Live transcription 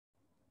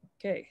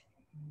Okay.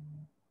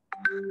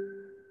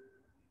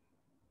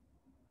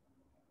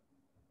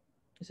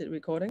 Is it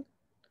recording?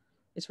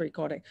 It's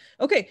recording.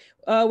 Okay,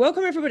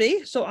 welcome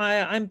everybody. So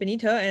I'm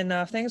Benita,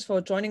 and thanks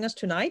for joining us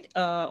tonight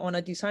on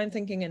a design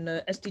thinking and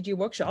SDG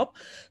workshop.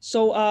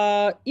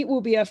 So it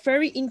will be a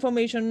very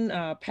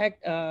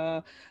information-packed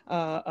talk.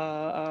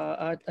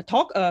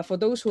 For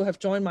those who have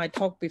joined my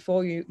talk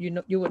before, you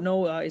would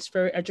know it's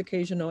very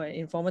educational and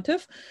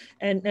informative.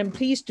 And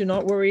please do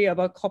not worry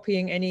about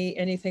copying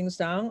any things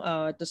down.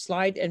 The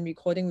slide and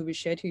recording will be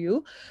shared to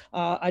you.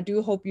 I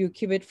do hope you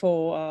keep it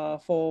for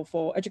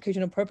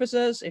educational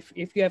purposes.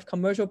 If you have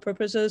commercial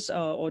purposes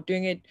or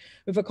doing it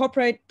with a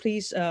corporate,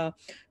 please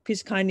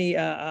kindly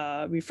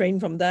refrain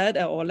from that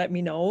or let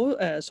me know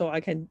so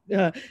I can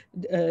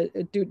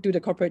do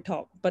the corporate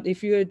talk. But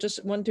if you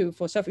just want to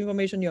for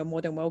self-information, you're more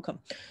than welcome.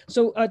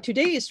 So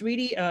today is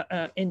really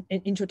an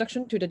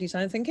introduction to the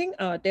design thinking.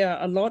 There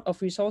are a lot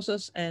of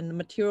resources and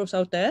materials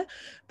out there,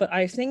 but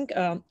I think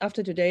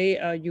after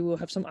today you will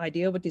have some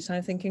idea what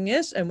design thinking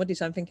is and what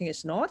design thinking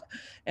is not,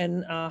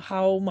 and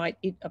how might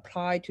it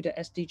apply to the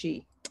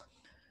SDG.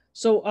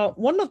 So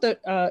one of the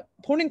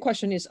important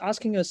question is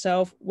asking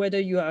yourself whether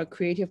you are a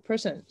creative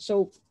person.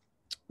 So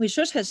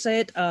research has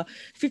said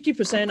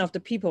 50% of the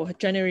people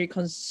generally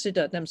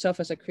consider themselves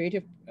as a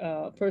creative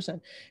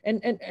person.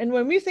 And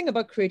when we think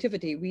about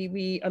creativity,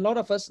 we a lot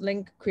of us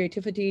link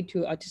creativity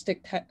to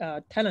artistic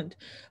talent.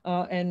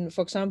 And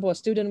for example, a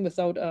student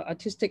without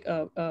artistic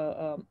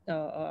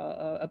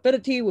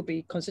ability would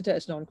be considered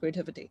as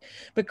non-creativity.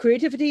 But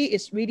creativity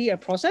is really a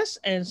process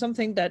and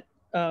something that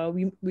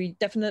we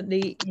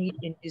definitely need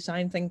in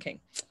design thinking.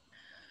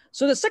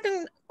 So the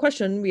second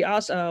question we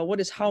ask,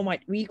 what is how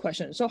might we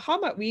question? So how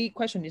might we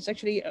question is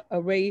actually a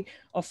way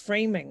of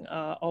framing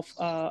of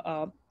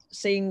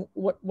saying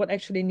what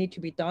actually need to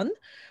be done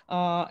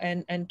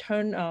and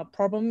turn a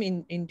problem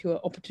into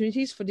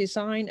opportunities for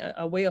design,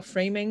 a way of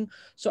framing.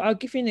 So I'll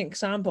give you an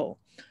example.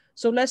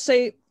 So let's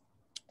say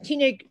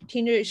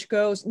teenage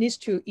girls needs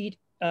to eat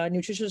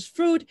nutritious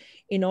food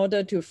in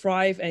order to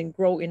thrive and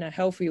grow in a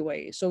healthy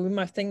way. So we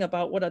might think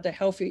about what are the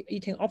healthy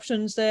eating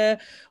options there,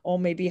 or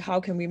maybe how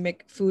can we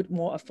make food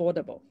more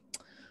affordable.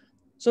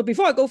 So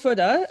before I go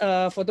further,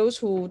 for those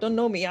who don't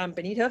know me, I'm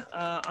Benita.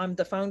 I'm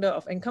the founder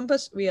of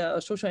Encompass. We are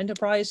a social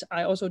enterprise.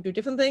 I also do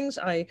different things.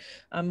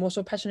 I'm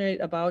also passionate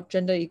about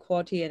gender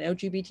equality and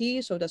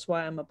LGBT. So that's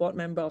why I'm a board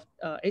member of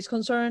AIDS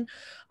Concern.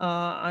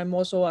 I'm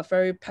also a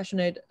very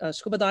passionate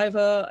scuba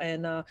diver.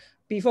 And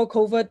before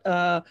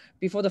COVID,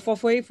 before the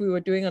fourth wave, we were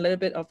doing a little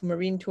bit of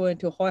marine tour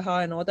into Hoi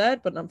Ha and all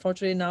that, but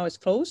unfortunately now it's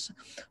closed.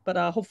 But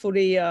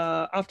hopefully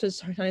after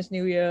Chinese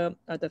New Year,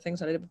 the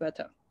things are a little bit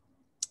better.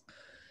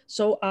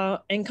 So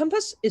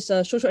Encompass is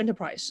a social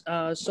enterprise.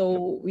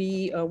 So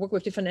we work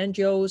with different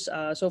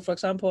NGOs. So for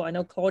example, I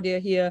know Claudia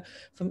here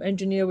from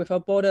Engineer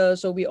Without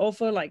Borders. So we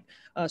offer like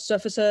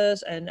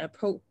services and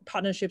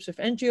partnerships with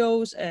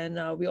NGOs.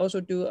 And we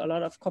also do a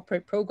lot of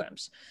corporate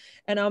programs.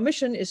 And our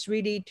mission is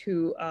really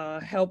to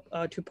help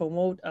to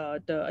promote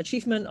the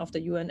achievement of the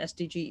UN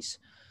SDGs.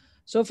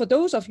 So for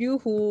those of you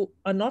who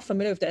are not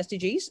familiar with the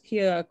SDGs,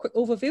 here a quick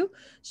overview.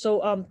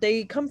 So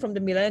they come from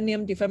the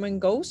Millennium Development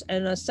Goals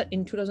and are set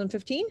in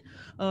 2015.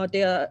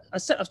 They are a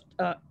set of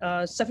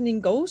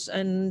 17 goals,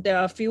 and there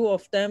are a few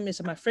of them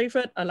is my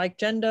favorite. I like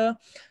gender.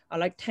 I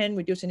like 10,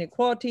 reduce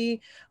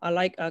inequality. I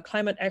like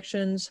climate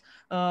actions.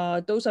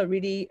 Those are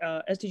really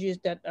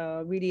SDGs that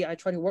really I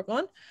try to work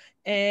on.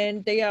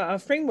 And they are a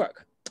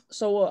framework.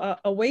 So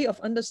a way of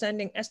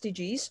understanding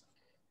SDGs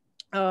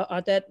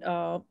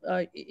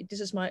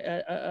this is my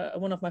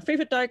one of my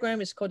favorite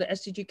diagram. It's called the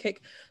SDG cake.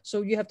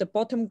 So you have the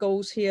bottom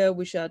goals here,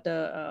 which are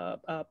the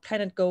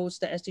planet goals,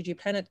 the SDG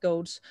planet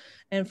goals.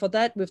 And for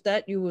that, with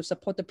that, you will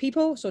support the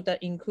people. So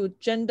that include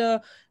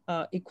gender,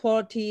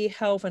 equality,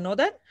 health, and all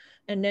that.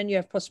 And then you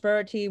have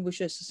prosperity,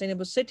 which is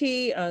sustainable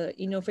city,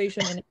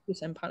 innovation,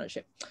 and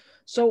partnership.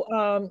 So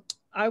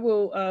I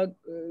will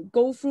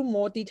go through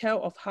more detail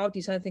of how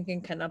design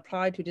thinking can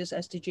apply to this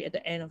SDG at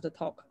the end of the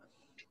talk.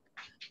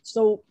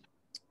 So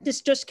this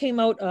just came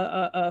out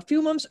a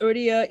few months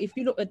earlier. If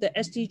you look at the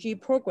SDG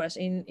progress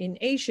in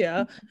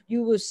Asia,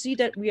 you will see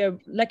that we are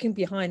lagging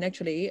behind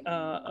actually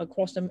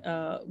across them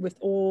with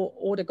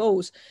all the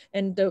goals.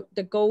 And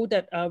the goal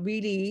that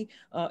really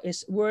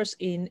is worse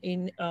in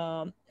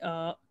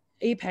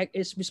APEC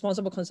is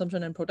responsible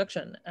consumption and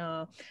production.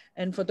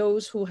 And for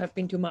those who have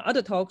been to my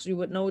other talks, you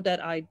would know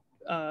that I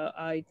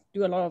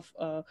do a lot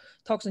of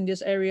talks in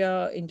this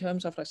area in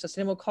terms of like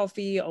sustainable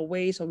coffee or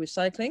waste or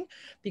recycling,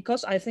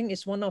 because I think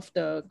it's one of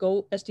the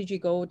SDG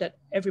goal that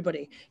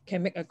everybody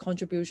can make a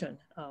contribution.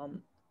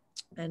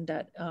 And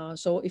that,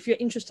 so if you're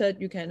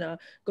interested, you can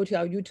go to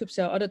our YouTube,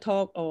 see our other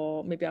talk,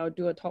 or maybe I'll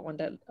do a talk on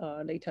that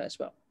later as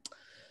well.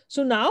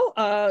 So now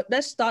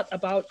let's start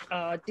about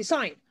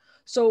design.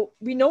 So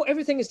we know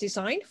everything is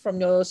designed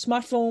from your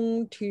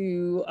smartphone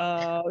to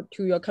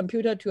your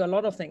computer to a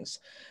lot of things,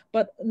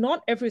 but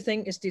not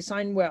everything is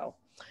designed well.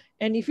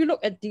 And if you look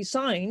at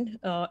design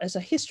as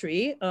a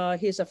history,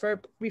 here's a very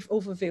brief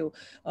overview.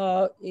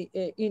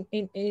 In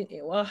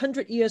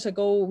 100 years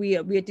ago, we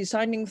are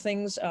designing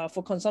things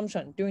for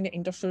consumption during the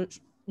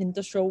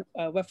industrial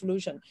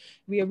revolution.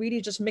 We are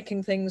really just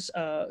making things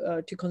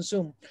to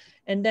consume.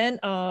 And then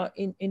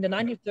in the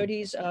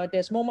 1930s,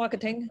 there's more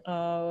marketing.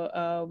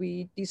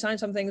 We design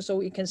something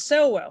so it can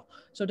sell well.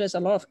 So there's a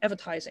lot of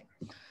advertising.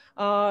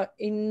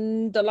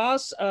 In the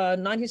last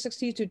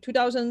 1960s to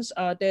 2000s,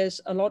 there's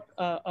a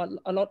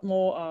lot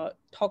more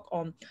talk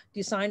on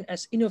design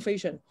as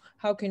innovation.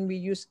 How can we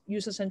use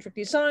user-centric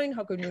design?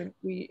 How can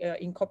we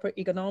incorporate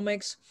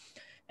economics?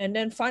 And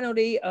then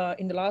finally,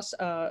 in the last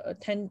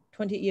 10,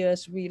 20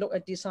 years, we look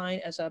at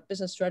design as a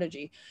business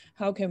strategy.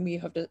 How can we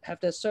have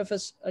the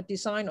surface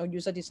design or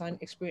user design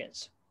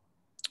experience?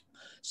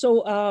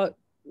 So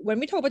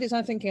when we talk about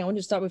design thinking, I want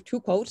to start with two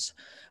quotes.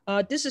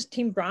 This is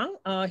Tim Brown.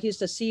 He's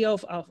the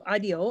CEO of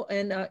IDEO.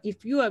 And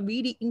if you are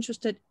really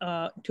interested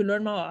to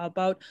learn more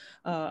about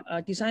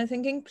design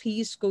thinking,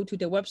 please go to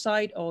their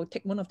website or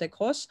take one of their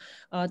courses.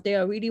 They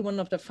are really one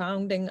of the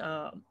founding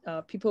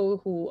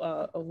people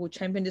who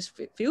champion this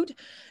field.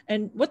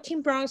 And what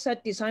Tim Brown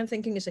said, design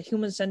thinking is a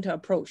human-centered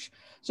approach.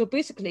 So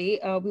basically,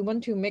 we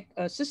want to make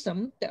a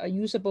system that are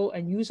usable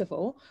and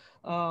useful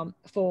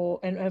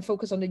and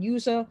focus on the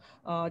user,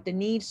 the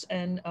needs,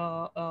 and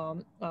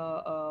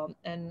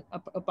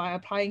by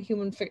applying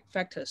human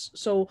factors.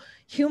 So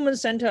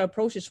human-centered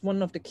approach is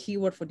one of the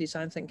keywords for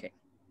design thinking.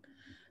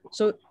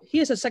 So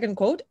here's a second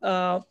quote.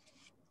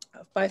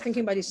 By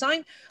thinking by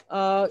design,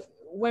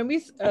 when we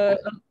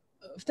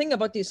think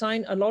about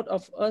design, a lot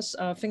of us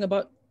think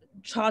about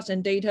charts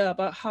and data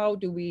about how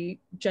do we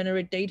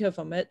generate data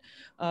from it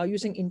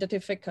using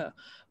inductive thinking.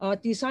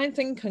 Design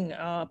thinking,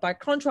 by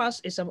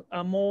contrast, is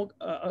a more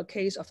a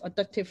case of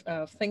adaptive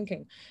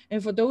thinking.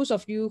 And for those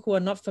of you who are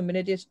not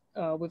familiar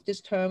with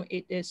this term,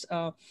 it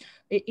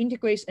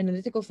integrates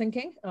analytical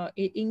thinking,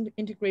 it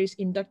integrates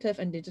inductive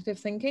and deductive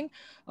thinking,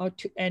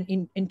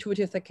 and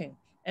intuitive thinking.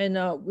 And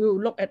we'll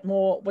look at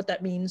more what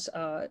that means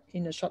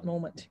in a short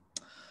moment.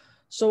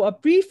 So a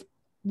brief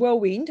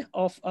whirlwind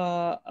of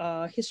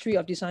history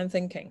of design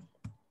thinking.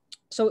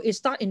 So it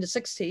started in the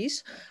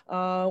 60s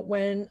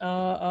when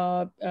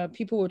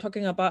people were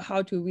talking about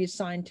how to read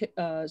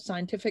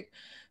scientifically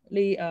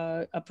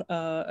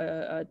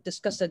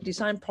discuss the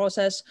design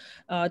process.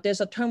 There's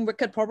a term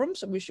wicked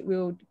problems, which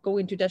we'll go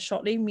into that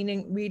shortly,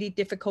 meaning really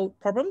difficult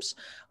problems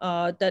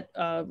that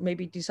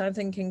maybe design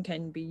thinking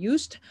can be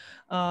used.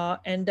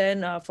 And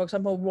then, for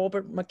example,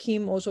 Robert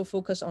McKean also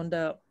focused on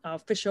the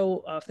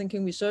visual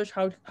thinking research.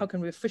 How can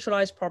we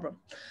visualize problem?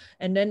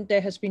 And then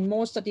there has been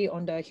more study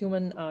on the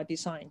human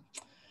design.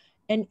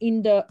 And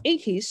in the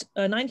 80s,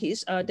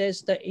 90s,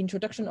 there's the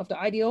introduction of the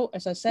IDEO.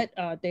 As I said,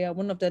 they are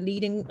one of the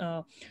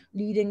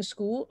leading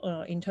school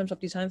in terms of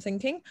design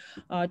thinking.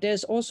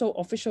 There's also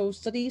official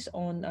studies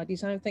on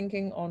design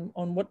thinking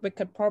on what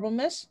wicked problem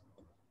is.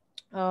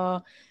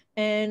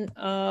 And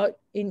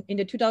in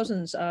the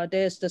 2000s,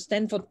 there's the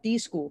Stanford D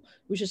School,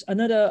 which is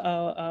another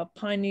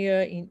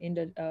pioneer in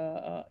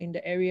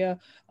the area.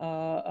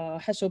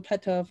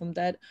 Hasselplatter from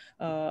that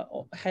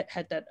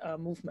had that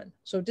movement.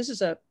 So this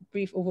is a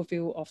brief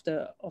overview of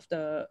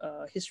the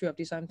history of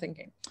design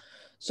thinking.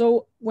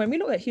 So when we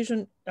look at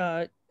human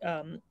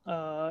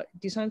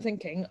design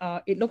thinking,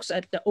 it looks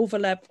at the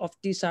overlap of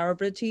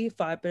desirability,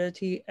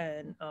 viability,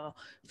 and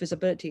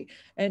feasibility.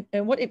 And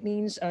what it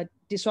means,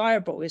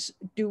 desirable is,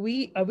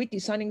 are we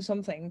designing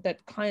something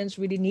that clients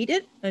really need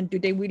it, and do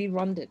they really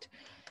want it?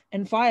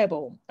 And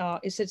viable,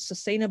 is it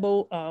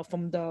sustainable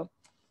from the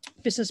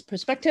business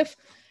perspective?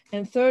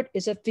 And third,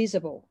 is it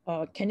feasible?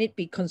 Can it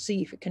be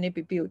conceived? Can it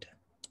be built?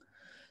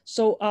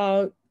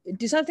 So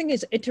design thinking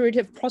is an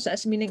iterative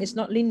process, meaning it's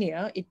not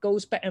linear. It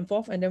goes back and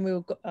forth, and then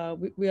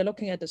we are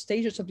looking at the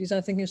stages of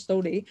design thinking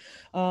slowly.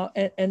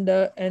 And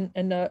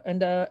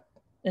the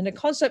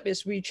concept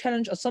is we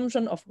challenge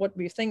assumption of what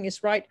we think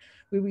is right.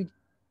 We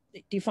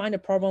define the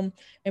problem,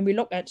 and we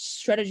look at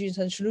strategies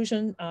and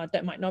solutions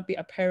that might not be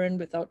apparent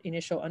without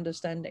initial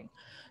understanding.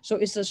 So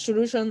it's a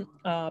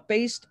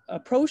solution-based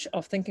approach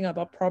of thinking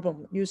about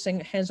problem using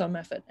hands-on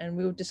method, and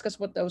we'll discuss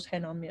what those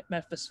hands-on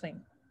methods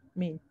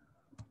mean.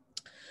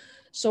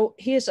 So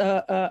here's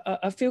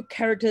a few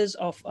characters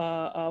of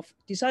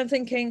design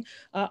thinking.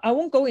 I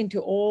won't go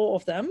into all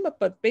of them,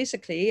 but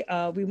basically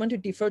we want to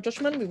defer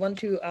judgment. We want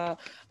to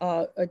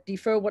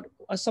defer what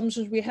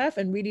assumptions we have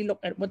and really look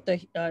at what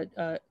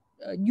the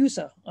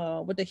user,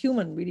 what the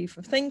human really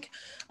think.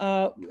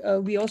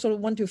 We also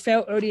want to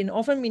fail early and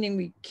often, meaning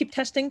we keep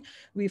testing.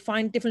 We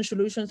find different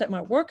solutions that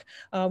might work.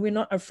 We're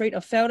not afraid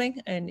of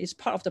failing, and it's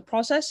part of the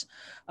process.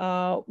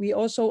 We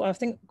also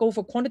go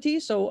for quantity.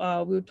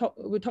 So we'll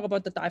talk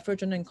about the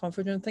divergent and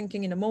convergent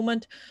thinking in a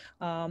moment,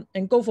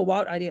 and go for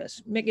wild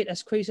ideas. Make it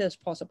as crazy as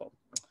possible.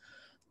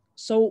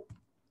 So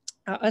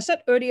I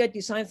said earlier,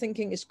 design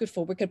thinking is good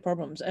for wicked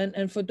problems.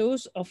 And for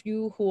those of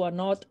you who are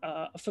not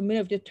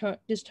familiar with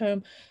this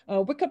term,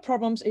 wicked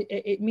problems,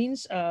 it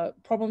means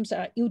problems that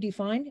are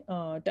ill-defined,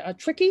 that are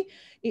tricky.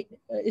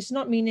 It's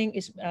not meaning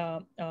it's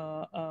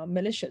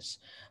malicious.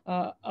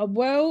 A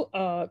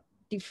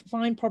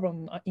well-defined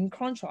problem, in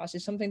contrast,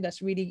 is something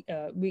that's really,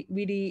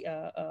 really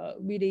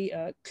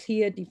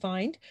clear,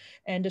 defined,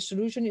 and the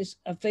solution is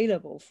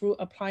available through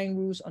applying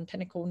rules on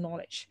technical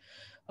knowledge.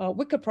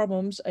 Wicked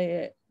problems,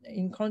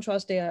 in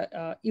contrast, they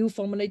are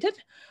ill-formulated.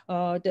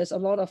 There's a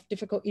lot of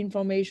difficult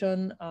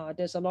information.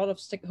 There's a lot of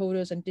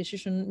stakeholders and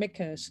decision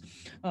makers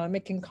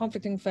making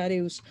conflicting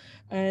values,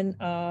 and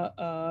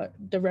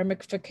the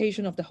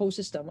ramification of the whole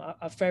system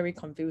are very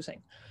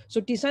confusing. So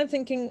design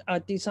thinking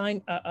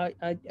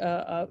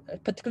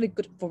particularly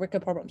good for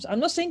wicked problems.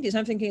 I'm not saying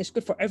design thinking is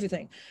good for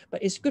everything,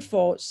 but it's good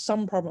for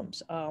some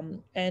problems.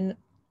 And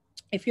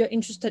if you're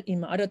interested in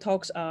my other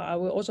talks, I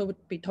will also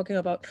be talking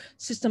about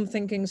system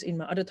thinkings in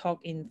my other talk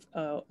in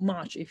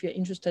March, if you're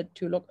interested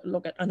to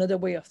look at another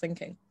way of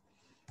thinking.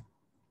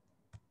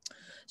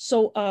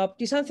 So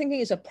design thinking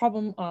is a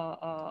problem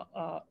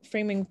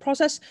framing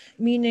process,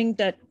 meaning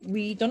that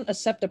we don't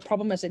accept the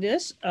problem as it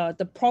is.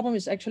 The problem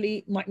is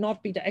actually might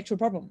not be the actual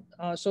problem.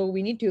 So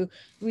we need to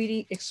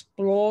really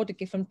explore the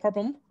given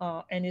problem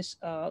and its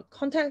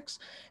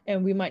context,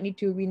 and we might need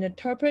to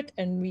reinterpret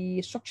and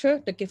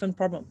restructure the given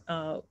problem,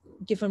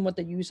 given what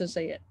the user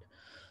say it.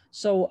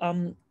 So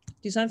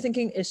design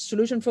thinking is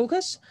solution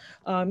focused,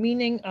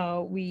 meaning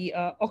we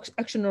are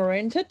action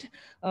oriented.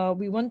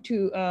 We want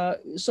to,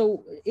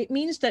 so it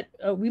means that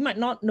we might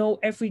not know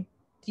every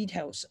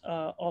details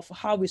of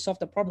how we solve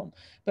the problem,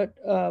 but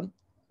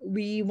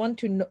we want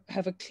to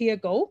have a clear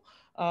goal.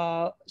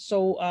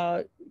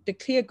 So the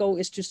clear goal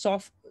is to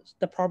solve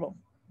the problem.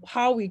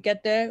 How we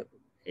get there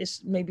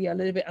is maybe a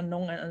little bit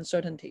unknown and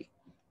uncertainty.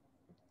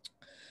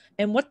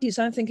 And what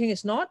design thinking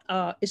is not,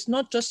 it's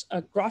not just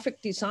a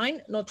graphic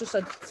design, not just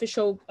a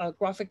visual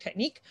graphic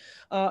technique.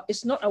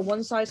 It's not a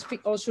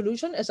one-size-fits-all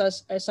solution. As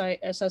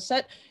I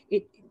said,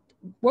 it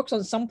works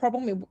on some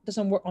problem, it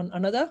doesn't work on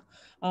another.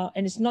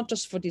 And it's not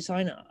just for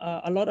designer.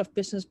 A lot of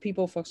business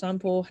people, for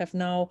example, have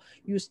now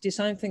used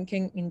design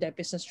thinking in their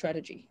business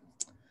strategy.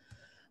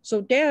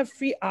 So there are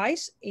 3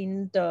 I's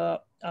in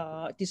the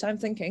design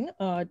thinking.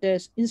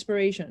 There's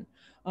inspiration.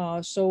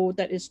 So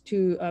that is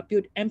to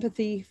build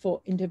empathy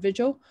for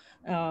individual,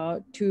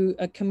 to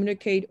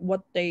communicate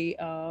what they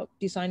are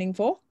designing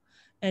for.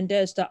 And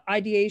there's the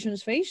ideation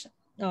phase,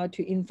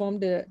 to inform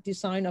the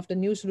design of the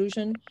new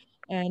solution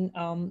and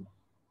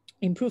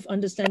improve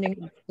understanding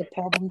of the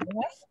problem they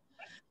have.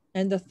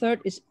 And the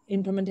third is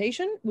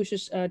implementation, which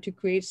is to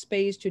create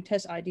space to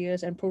test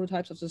ideas and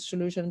prototypes of the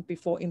solution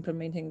before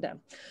implementing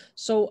them.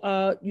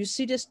 So you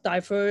see this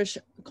diverge,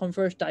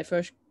 converge,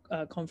 diverge,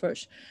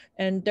 converge.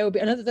 And there will be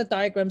another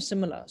diagram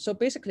similar. So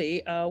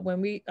basically, when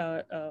we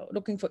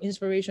looking for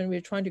inspiration,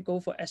 we're trying to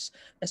go for as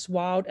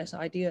wild as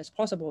idea as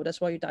possible.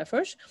 That's why you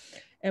diverge.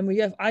 And when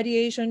you have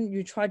ideation,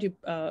 you try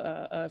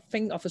to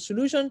think of a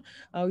solution.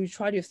 You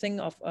try to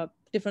think of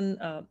different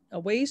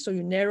ways. So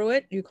you narrow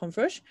it, you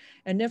converge.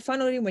 And then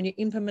finally, when you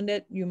implement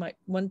it, you might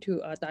want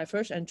to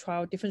diverge and try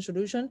out different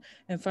solution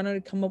and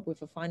finally come up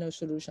with a final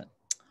solution.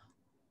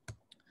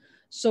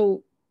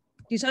 So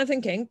design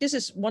thinking, this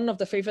is one of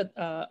the favorite,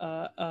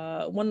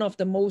 one of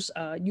the most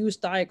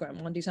used diagram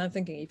on design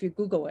thinking. If you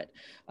Google it,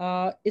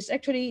 it's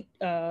actually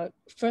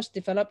first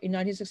developed in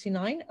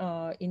 1969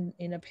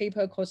 in a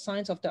paper called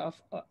Science of the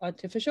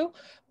Artificial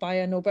by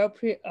a Nobel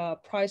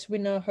Prize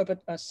winner,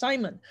 Herbert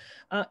Simon.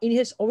 In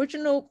his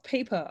original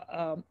paper,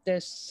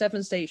 there's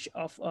 7 stages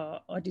of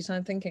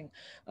design thinking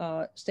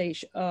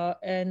stage.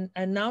 And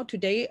now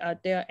today,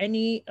 there are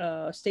any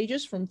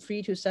stages from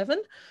 3 to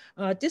 7.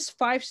 This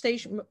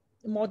 5-stage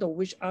model,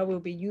 which I will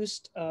be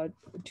used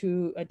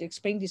to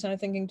explain design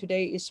thinking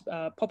today, is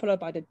popular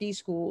by the D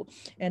School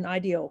and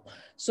IDEO.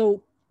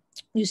 So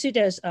you see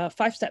there's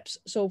 5 steps.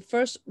 So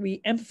first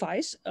we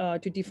empathize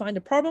to define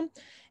the problem,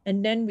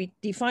 and then we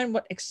define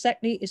what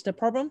exactly is the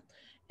problem,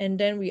 and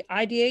then we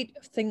ideate,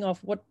 think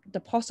of what the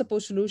possible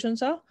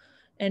solutions are,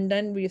 and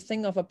then we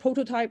think of a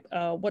prototype,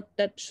 what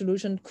that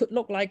solution could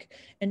look like,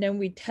 and then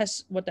we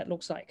test what that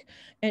looks like.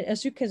 And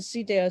as you can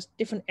see, there's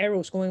different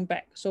arrows going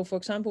back. So for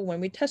example, when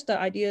we test the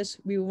ideas,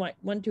 we might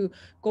want to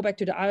go back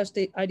to the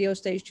ideal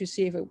stage to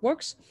see if it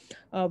works.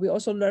 We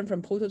also learn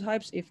from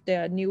prototypes if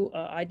there are new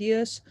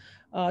ideas.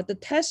 The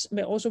test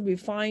may also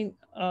refine,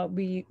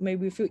 we may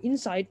reveal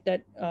insight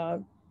that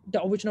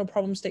the original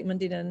problem statement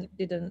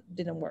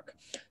didn't work.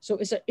 So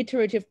it's an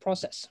iterative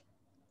process.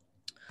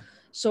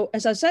 So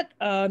as I said,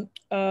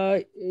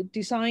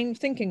 design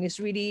thinking is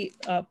really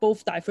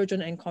both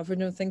divergent and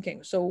convergent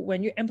thinking. So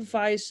when you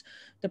empathize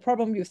the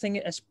problem, you think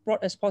it as broad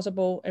as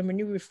possible. And when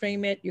you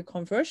reframe it, you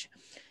converge.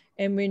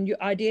 And when you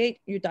ideate,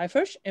 you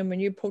diverge. And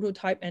when you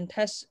prototype and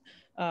test,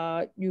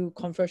 you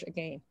converge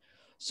again.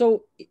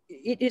 So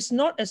it is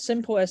not as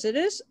simple as it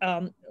is.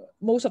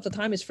 Most of the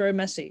time it's very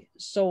messy.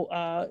 So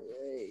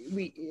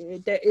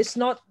it's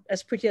not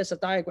as pretty as a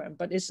diagram,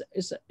 but it's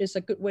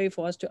a good way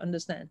for us to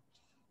understand.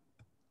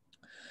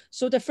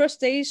 So the first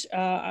stage,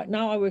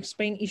 now I will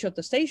explain each of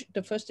the stage.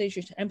 The first stage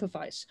is to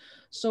empathize.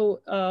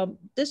 So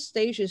this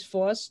stage is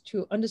for us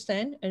to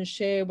understand and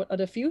share what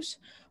other feels,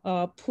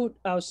 put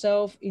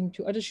ourselves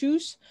into other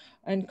shoes,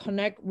 and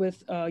connect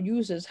with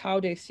users, how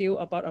they feel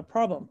about a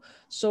problem.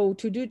 So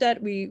to do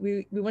that,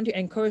 we want to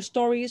encourage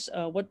stories,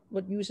 what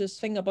users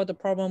think about the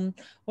problem,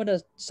 what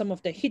are some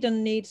of the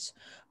hidden needs.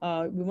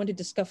 We want to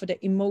discover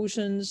the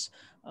emotions.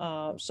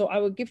 So I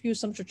will give you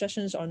some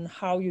suggestions on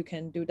how you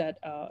can do that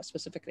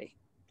specifically.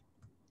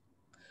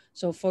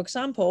 So for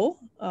example,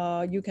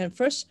 you can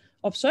first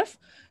observe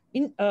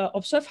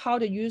how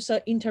the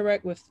user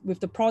interact with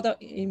the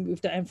product,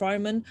 with the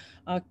environment,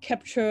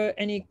 capture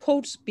any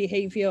quotes,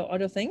 behavior, or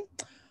other thing,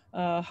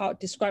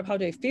 describe how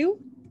they feel.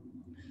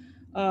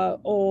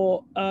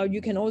 Or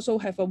you can also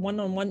have a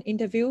one-on-one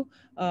interview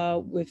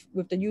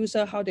with the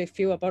user, how they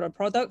feel about a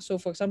product. So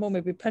for example,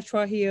 maybe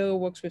Petra here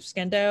works with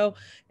Scandal,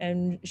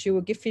 and she will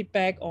give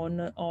feedback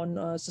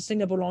on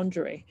sustainable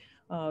lingerie.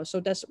 So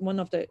that's one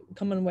of the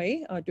common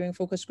way during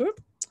focus group.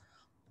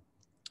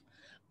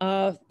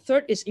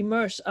 Third is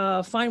immerse,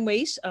 find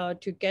ways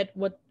to get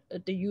what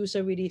the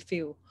user really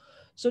feel.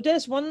 So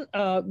there's one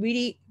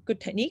really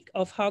good technique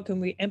of how can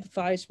we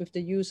empathize with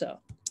the user.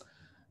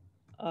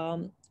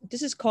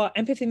 This is called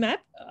empathy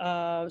map.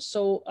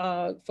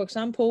 For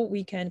example,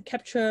 we can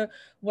capture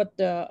what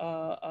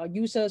the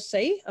users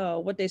say,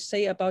 what they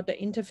say about the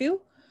interview.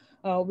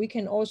 We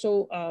can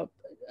also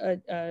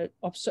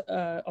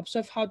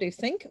observe how they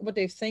think, what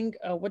they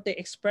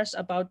express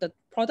about the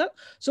product.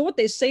 So what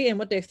they say and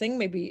what they think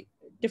may be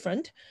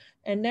different.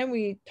 And then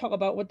we talk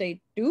about what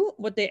they do,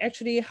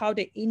 how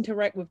they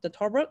interact with the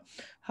product,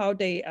 how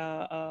they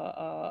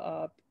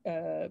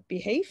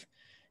behave.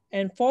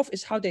 And fourth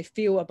is how they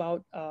feel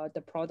about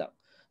the product.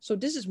 So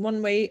this is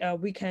one way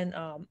we can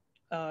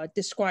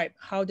describe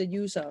how the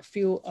user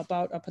feel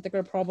about a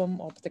particular problem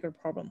or particular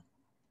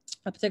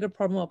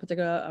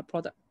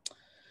product.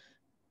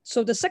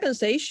 So the second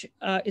stage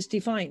is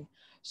define.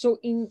 So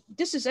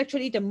this is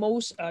actually the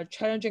most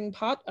challenging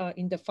part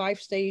in the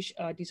 5-stage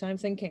design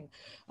thinking,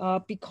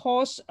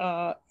 because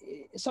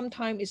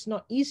sometimes it's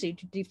not easy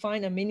to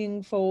define a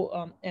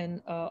meaningful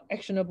and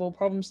actionable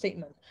problem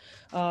statement.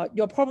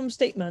 Your problem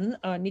statement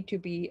need to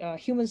be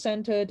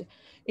human-centered.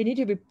 It need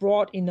to be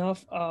broad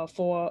enough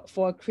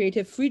for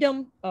creative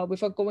freedom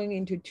without going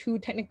into too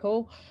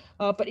technical,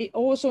 but it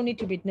also need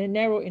to be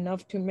narrow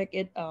enough to make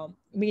it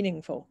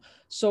meaningful.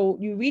 So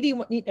you really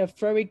need a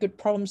very good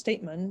problem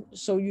statement,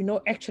 so you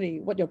know actually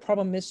what your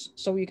problem is,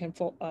 so you can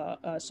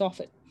solve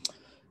it.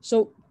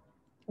 So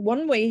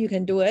one way you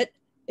can do it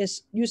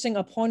is using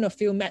a point of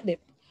view method.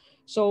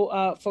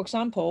 So for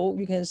example,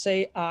 you can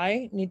say,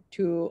 I need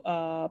to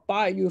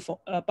buy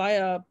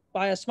a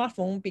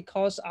smartphone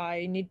because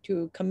I need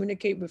to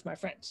communicate with my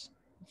friends,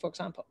 for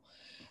example.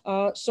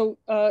 To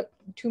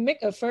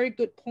make a very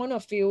good point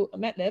of view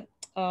method,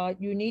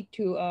 you need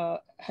to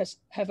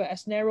have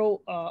as narrow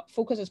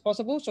focus as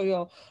possible, so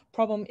your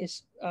problem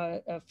is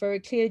very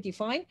clearly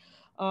defined,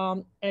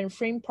 and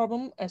frame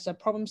problem as a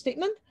problem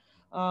statement,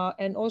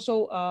 and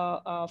also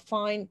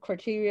find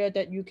criteria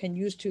that you can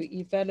use to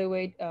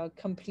evaluate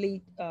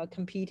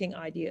competing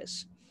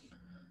ideas.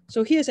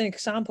 So here's an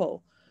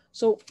example.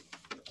 So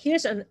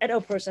here's an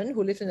adult person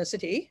who lives in a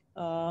city,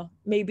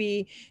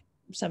 maybe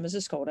San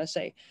Francisco, let's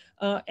say,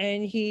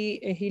 and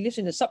he lives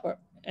in the suburb,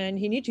 and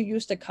he need to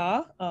use the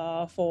car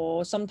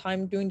for some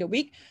time during the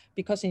week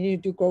because he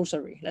need to do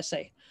grocery, let's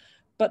say.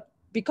 But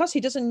because he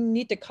doesn't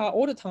need the car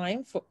all the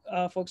time,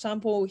 for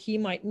example, he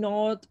might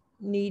not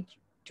need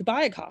to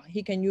buy a car.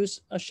 He can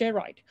use a share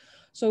ride.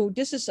 So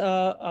this is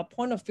a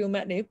point of view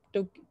method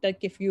that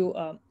give you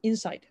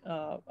insight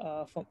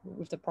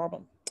with the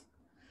problem.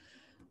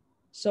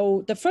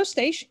 So the first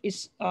stage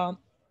is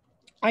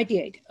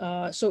ideate.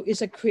 So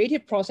it's a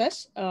creative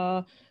process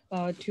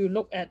to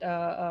look at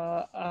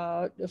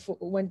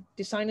when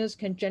designers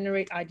can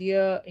generate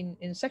idea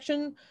in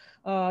section.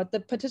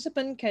 The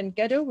participant can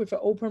gather with an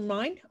open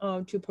mind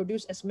to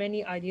produce as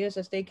many ideas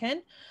as they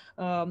can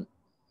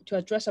to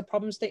address a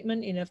problem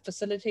statement in a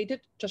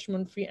facilitated,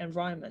 judgment-free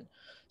environment.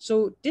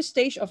 So this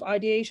stage of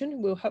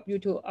ideation will help you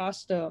to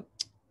ask the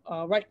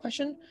right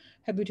question,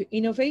 help you to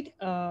innovate,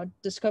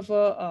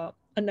 discover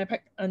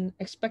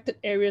unexpected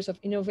areas of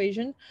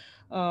innovation.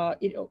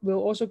 It will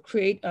also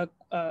create a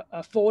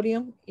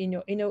volume in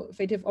your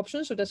innovative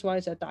options. So that's why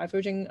it's a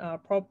diverging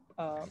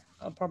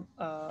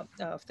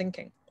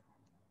thinking.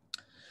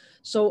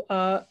 So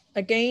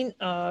again,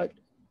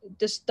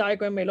 this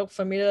diagram may look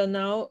familiar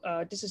now.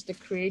 This is the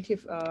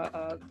creative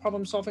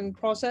problem solving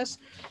process.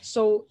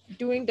 So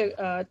doing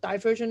the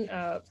divergent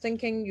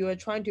thinking, you are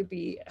trying to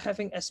be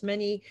having as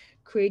many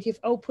creative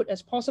output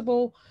as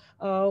possible.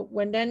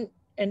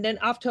 And then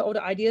after all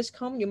the ideas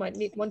come, you might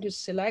want to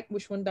select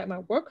which one that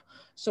might work.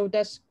 So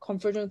that's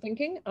convergent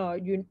thinking.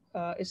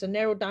 It's a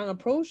narrowed down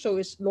approach. So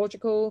it's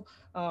logical,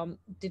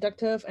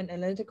 deductive, and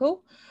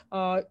analytical.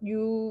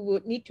 You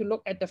would need to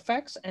look at the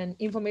facts and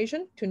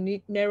information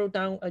to narrow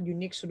down a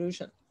unique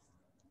solution.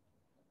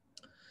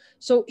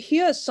 So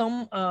here are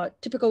some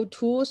typical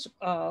tools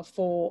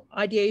for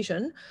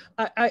ideation.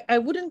 I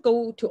wouldn't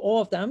go to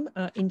all of them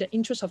in the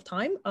interest of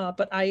time,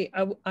 but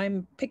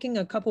I'm picking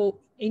a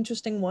couple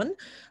interesting one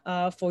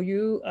for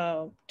you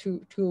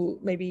to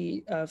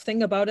maybe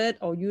think about it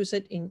or use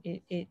it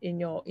in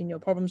your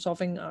problem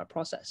solving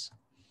process.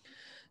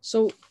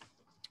 So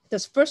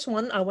this first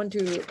one I want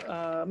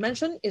to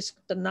mention is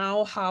the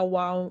now, how,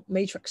 wow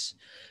matrix.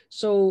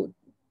 So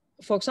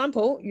for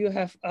example, you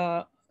have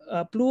a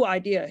blue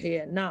idea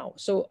here now.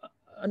 So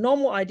a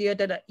normal idea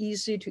that are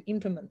easy to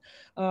implement.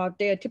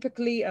 They are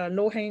typically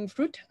low-hanging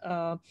fruit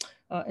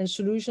and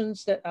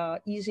solutions that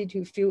are easy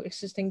to fill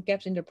existing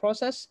gaps in the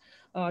process.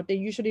 They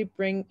usually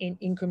bring in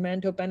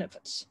incremental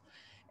benefits.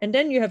 And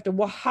then you have the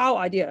how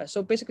idea.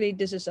 So basically,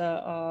 this is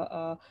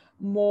a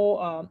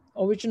more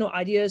original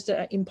ideas that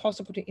are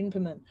impossible to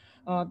implement.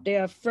 They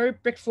are very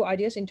breakthrough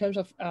ideas in terms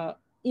of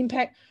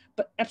impact,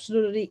 but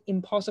absolutely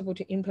impossible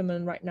to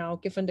implement right now,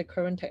 given the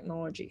current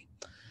technology.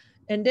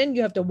 And then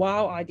you have the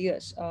wow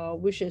ideas,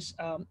 which is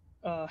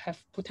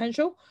have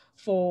potential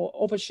for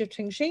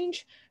overshifting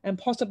change and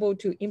possible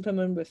to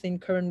implement within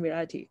current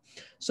reality.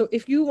 So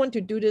if you want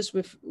to do this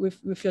with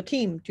your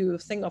team to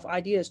think of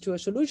ideas to a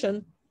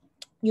solution,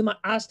 you might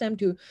ask them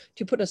to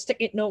put a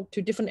stick-it note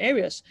to different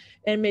areas,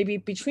 and maybe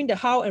between the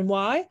how and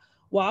why,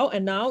 wow,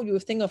 and now you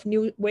think of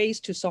new ways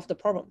to solve the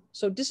problem.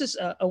 So this is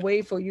a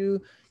way for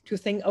you to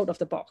think out of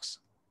the box.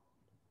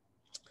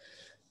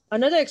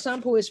 Another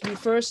example is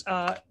reverse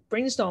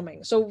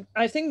brainstorming. So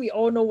I think we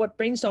all know what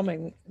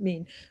brainstorming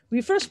means.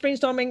 Reverse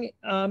brainstorming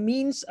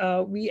means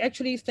we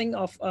actually think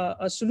of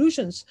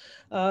solutions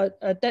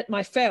that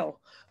might fail.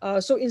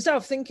 So instead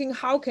of thinking,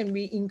 how can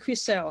we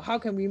increase sale? How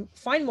can we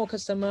find more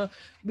customer?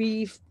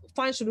 We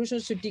find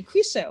solutions to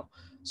decrease sale.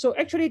 So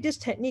actually this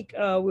technique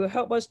will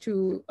help us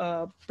to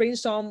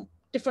brainstorm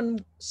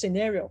different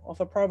scenario of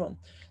a problem.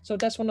 So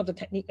that's one of the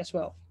technique as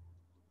well.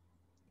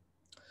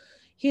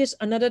 Here's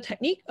another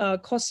technique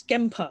called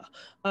Scamper.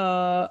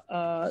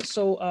 It's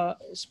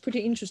pretty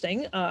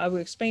interesting. I will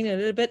explain it a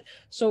little bit.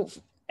 So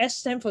S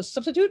stands for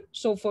substitute.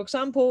 So for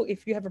example,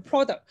 if you have a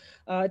product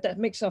that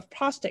makes of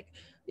plastic,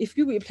 if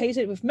you replace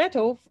it with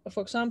metal,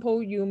 for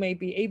example, you may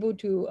be able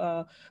to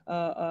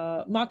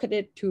market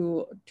it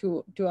to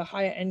a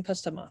higher end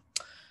customer.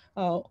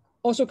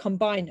 Also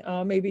combine,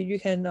 maybe you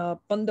can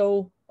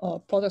bundle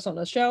products on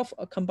the shelf,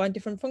 combine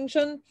different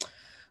function.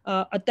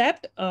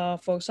 Adapt,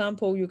 for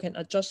example, you can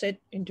adjust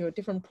it into a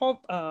different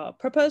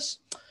purpose.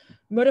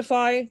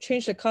 Modify,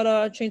 change the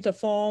color, change the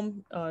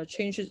form,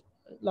 change it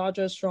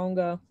larger,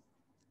 stronger.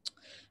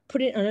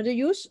 Put it another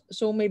use.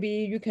 So maybe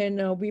you can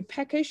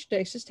repackage the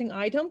existing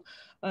item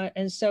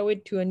and sell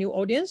it to a new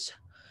audience.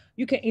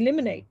 You can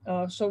eliminate.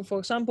 So for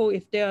example,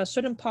 if there are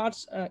certain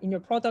parts in your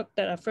product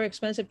that are very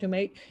expensive to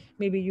make,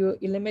 maybe you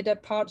eliminate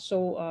that part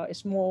so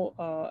it's more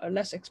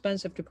less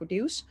expensive to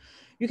produce.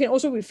 You can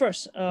also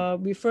reverse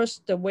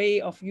the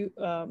way of you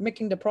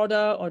making the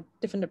product or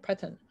different the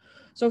pattern.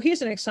 So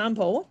here's an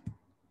example.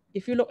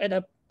 If you look at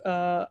a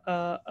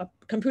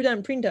computer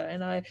and printer,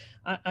 and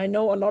I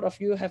know a lot of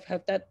you have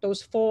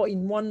those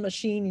 4-in-1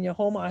 machine in your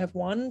home. I have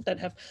one that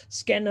have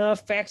scanner,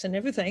 fax, and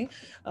everything.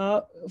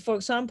 For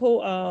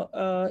example,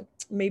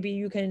 maybe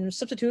you can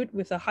substitute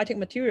with a high-tech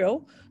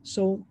material.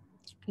 So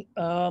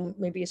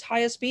maybe it's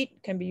higher speed,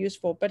 can be used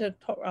for better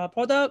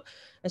product.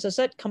 As I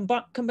said,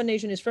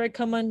 combination is very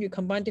common. You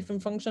combine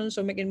different functions,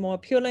 so make it more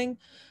appealing.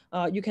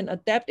 You can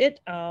adapt it,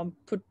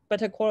 put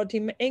better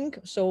quality ink,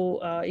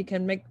 so it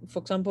can make, for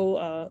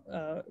example,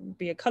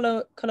 be a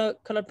color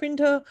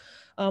printer,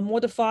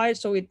 modified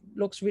so it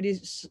looks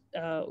really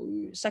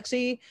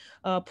sexy.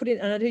 Put it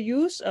another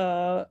use.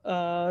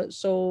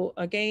 So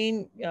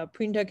again,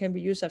 printer can be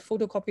used as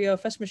photocopier,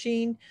 fax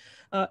machine.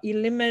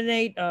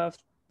 Eliminate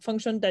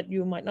function that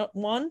you might not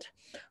want.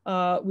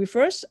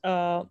 Reverse.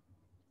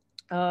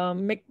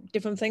 Make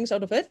different things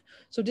out of it.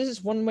 So this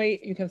is one way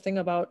you can think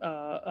about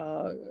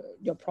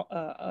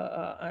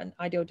an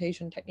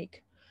ideation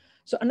technique.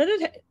 So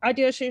another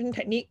ideation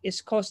technique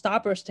is called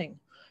starbursting.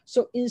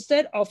 So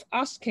instead of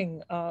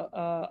asking,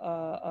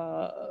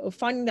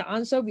 finding the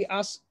answer, we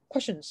ask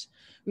questions.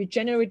 We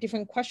generate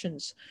different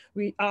questions.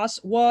 We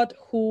ask what,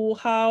 who,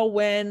 how,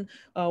 when.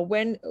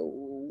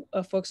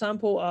 For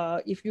example,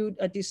 if you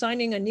are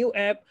designing a new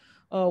app,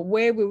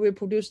 where will we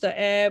produce the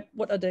app?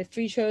 What are the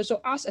features? So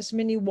ask as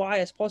many why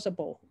as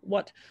possible.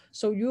 What?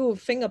 So you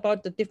think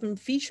about the different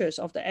features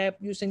of the app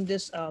using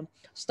this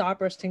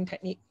starbursting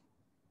technique.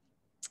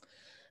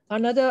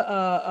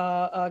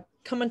 Another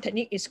common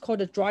technique is called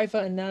the driver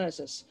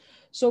analysis.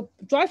 So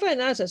driver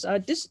analysis,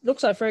 this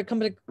looks like a very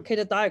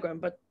complicated diagram,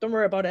 but don't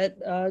worry about it.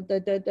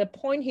 The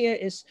point here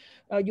is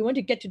you want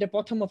to get to the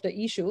bottom of the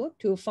issue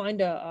to find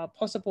a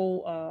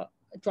possible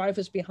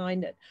drivers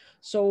behind it.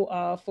 So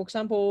for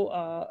example,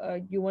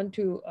 you want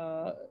to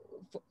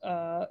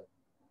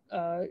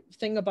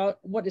think about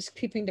what is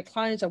keeping the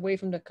clients away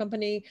from the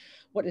company,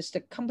 what is the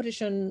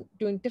competition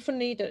doing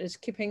differently that is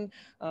keeping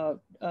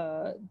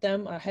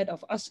them ahead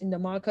of us in the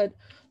market.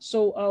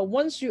 So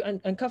once you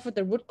uncover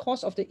the root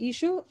cause of the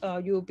issue,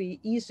 you'll be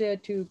easier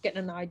to get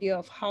an idea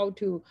of how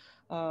to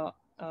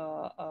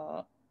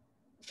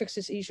fix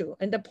this issue.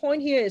 And the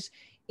point here is,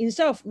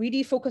 instead of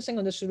really focusing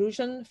on the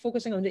solution,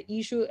 focusing on the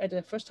issue at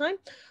the first time,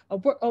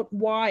 work out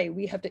why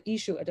we have the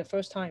issue at the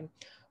first time.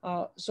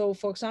 So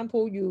for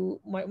example,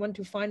 you might want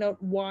to find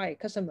out why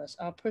customers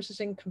are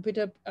purchasing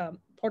computer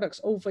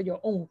products over your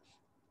own.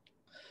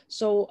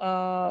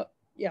 So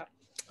yeah,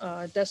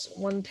 that's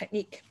one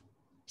technique.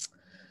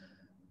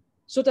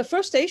 So the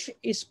first stage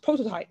is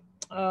prototype.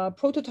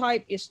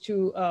 Prototype is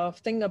to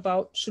think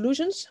about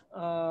solutions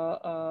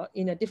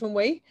in a different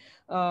way.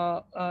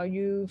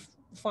 You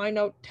find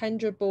out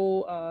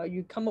tangible,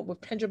 you come up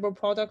with tangible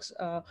products,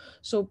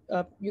 so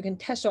you can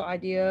test your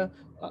idea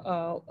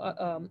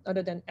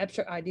other than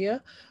abstract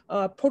idea.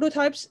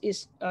 Prototypes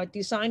is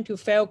designed to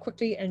fail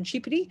quickly and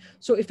cheaply.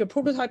 So if the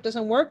prototype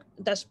doesn't work,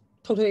 that's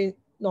totally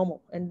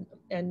normal, and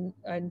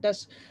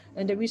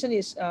the reason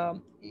is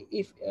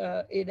if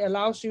it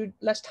allows you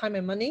less time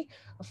and money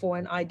for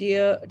an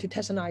idea, to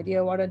test an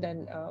idea, rather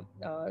than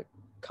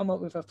come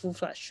up with a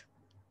full-fledged.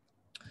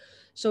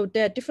 So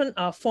there are different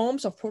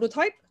forms of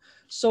prototype.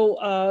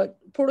 So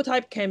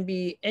prototype can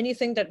be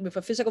anything that with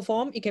a physical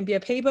form. It can be a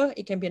paper,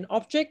 it can be an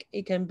object,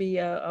 it can be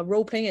a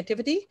role-playing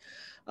activity.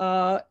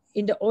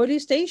 In the early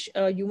stage,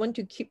 you want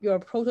to keep your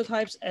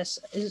prototypes as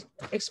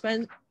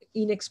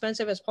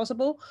inexpensive as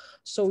possible,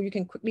 so you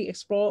can quickly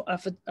explore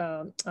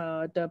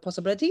the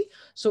possibility.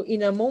 So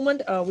in a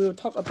moment, we will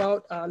talk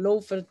about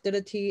low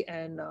fidelity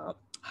and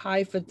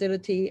high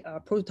fidelity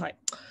prototype.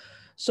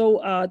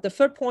 So the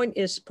third point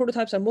is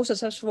prototypes are most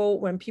successful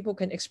when people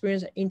can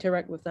experience and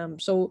interact with them.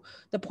 So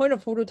the point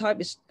of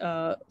prototype is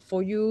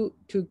for you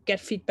to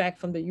get feedback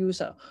from the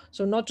user.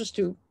 So not just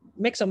to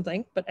make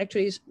something, but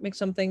actually make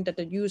something that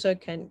the user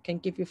can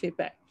give you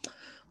feedback.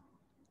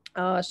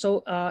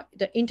 So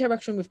the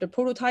interaction with the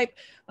prototype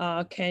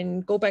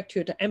can go back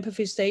to the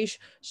empathy stage,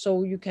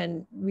 so you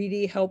can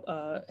really help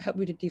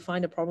you to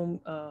define the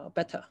problem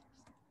better.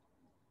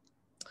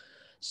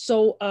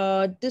 So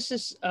this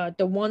is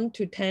the 1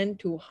 to 10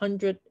 to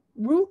 100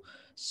 rule.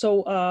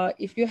 So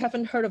if you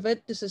haven't heard of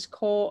it, this is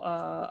called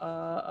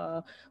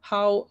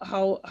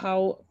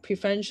how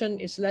prevention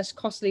is less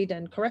costly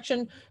than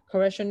correction.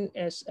 Correction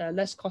is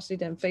less costly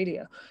than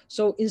failure.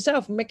 So instead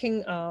of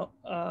making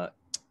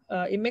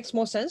it makes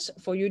more sense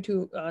for you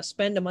to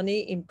spend the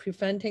money in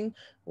preventing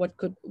what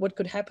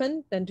could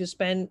happen than to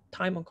spend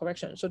time on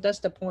correction. So that's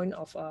the point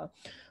of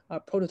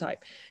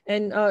prototype.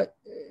 And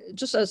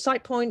just a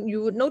side point,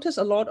 you would notice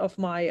a lot of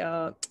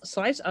my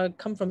slides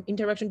come from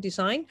interaction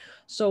design.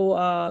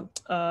 So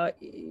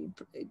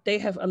they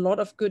have a lot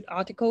of good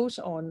articles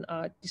on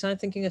design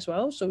thinking as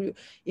well. So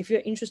if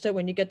you're interested,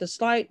 when you get the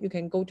slide, you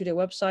can go to their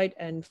website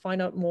and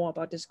find out more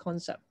about this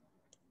concept.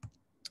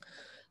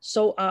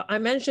 So I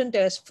mentioned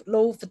there's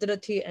low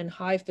fidelity and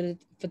high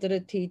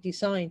fidelity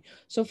design.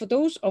 So for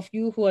those of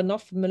you who are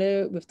not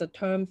familiar with the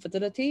term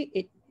fidelity,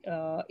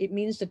 it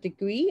means the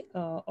degree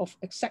of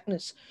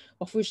exactness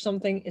of which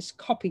something is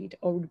copied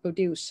or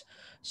reproduced.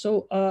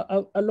 So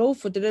a low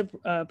fidelity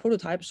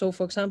prototype, so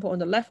for example on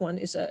the left one,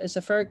 is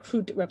a very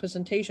crude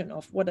representation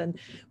of what a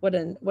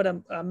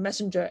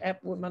messenger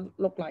app would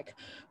look like.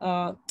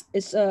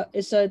 It's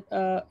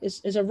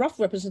a rough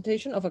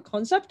representation of a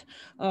concept.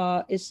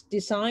 It's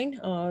designed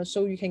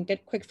so you can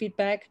get quick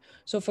feedback.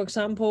 So for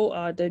example,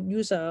 the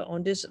user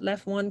on this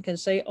left one can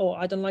say, oh,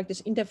 I don't like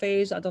this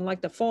interface, I don't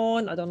like the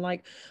font, I don't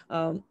like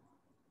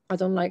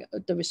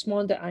the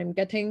response that I'm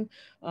getting.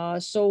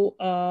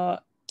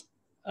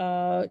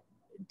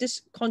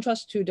 This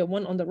contrasts to the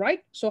one on the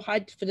right. So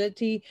high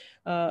fidelity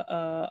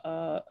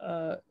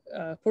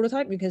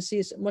prototype, you can see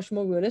is much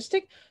more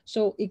realistic.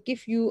 So it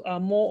gives you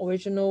more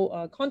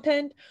original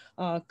content,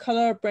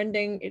 color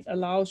branding. It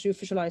allows you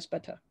visualize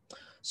better.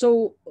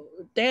 So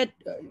that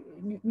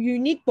you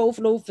need both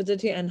low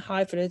fidelity and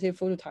high fidelity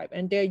prototype,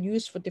 and they're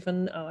used for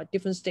different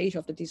stage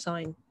of the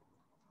design.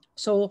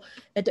 So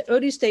at the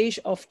early stage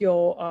of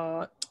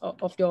your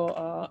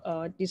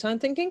design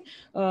thinking,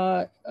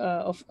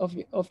 of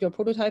your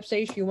prototype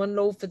stage, you want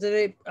low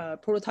fidelity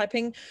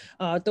prototyping.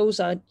 Those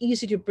are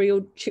easy to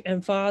build, cheap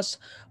and fast.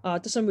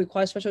 Doesn't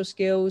require special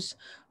skills.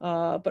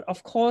 But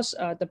of course,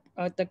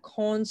 the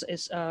cons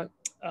is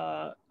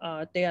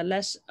they are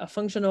less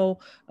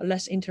functional,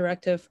 less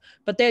interactive,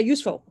 but they're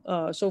useful.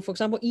 So for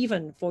example,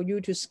 even for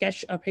you to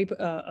sketch a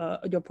paper,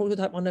 your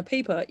prototype on a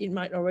paper, it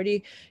might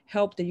already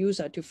help the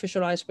user to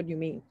visualize what you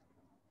mean.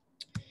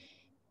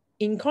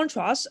 In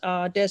contrast,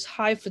 there's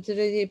high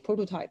fidelity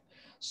prototype.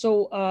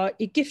 So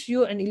it gives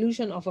you an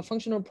illusion of a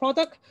functional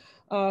product.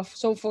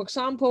 So for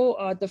example,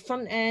 the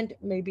front end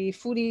may be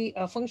fully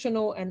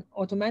functional and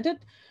automated,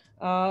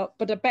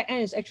 but the back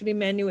end is actually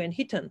manual and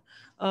hidden.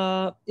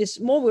 It's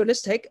more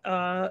realistic.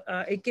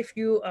 It gives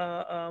you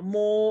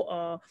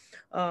more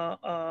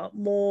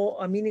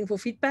meaningful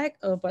feedback,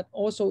 but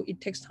also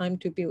it takes time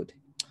to build.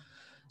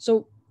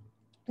 So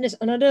there's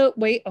another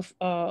way of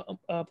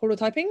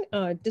prototyping.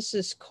 This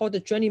is called the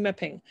journey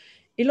mapping.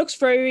 It looks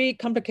very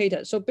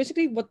complicated. So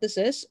basically what this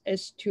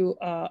is to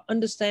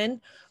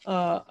understand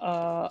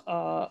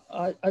a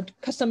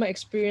customer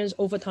experience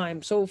over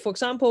time. So for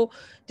example,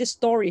 this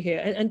story here,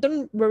 and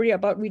don't worry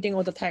about reading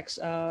all the text.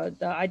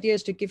 The idea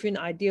is to give you an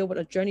idea what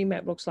a journey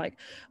map looks like.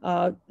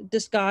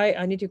 This guy,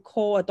 I need to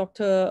call a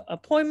doctor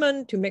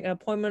appointment to make an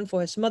appointment for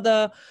his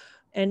mother.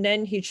 And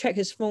then he checked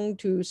his phone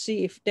to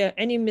see if there are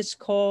any missed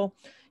call.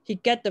 He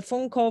get the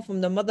phone call from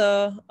the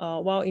mother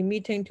while in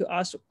meeting to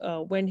ask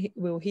when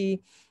will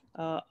he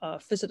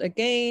visit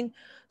again.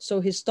 So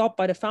he stopped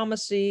by the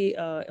pharmacy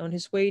on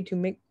his way to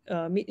meet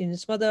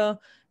his mother,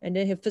 and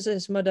then he visit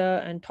his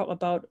mother and talk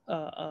about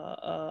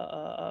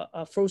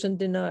a frozen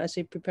dinner as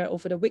he prepared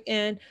over the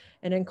weekend,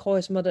 and then call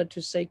his mother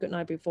to say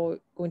goodnight before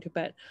going to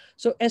bed.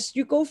 So as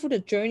you go through the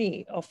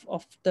journey of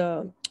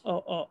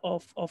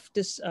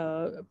this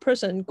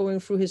person going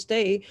through his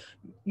day,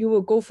 you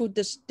will go through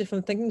this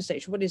different thinking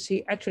stage. What is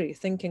he actually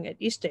thinking at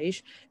each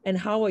stage, and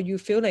how are you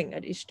feeling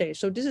at each stage?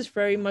 So this is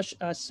very much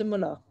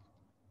similar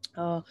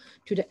to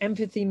the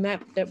empathy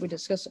map that we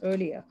discussed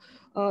earlier.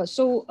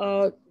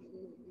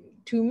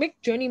 To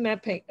make journey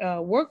mapping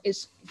work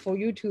is for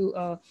you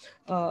to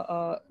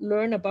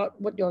learn about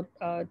what your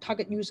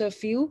target user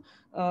feel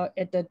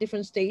at the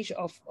different stage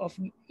of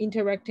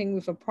interacting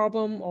with a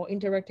problem or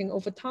interacting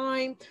over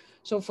time.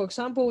 So for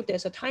example,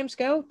 there's a time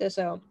scale, there's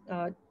a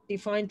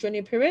defined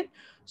journey period.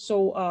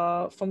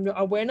 So from your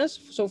awareness,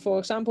 so for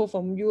example,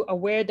 from you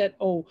aware that,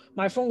 oh,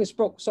 my phone is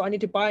broke, so I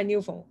need to buy a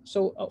new phone.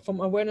 So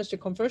from awareness to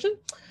conversion,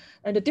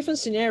 and the different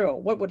scenario,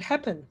 what would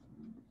happen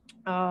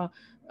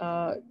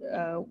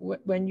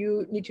when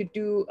you need to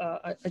do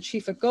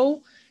achieve a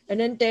goal. And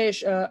then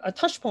there's a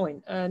touch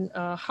point and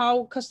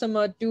how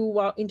customer do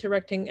while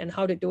interacting and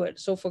how they do it.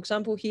 So for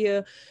example,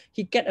 here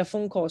he get a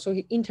phone call, so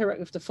he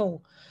interact with the phone.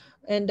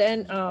 And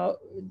then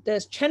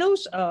there's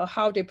channels,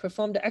 how they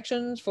perform the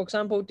actions. For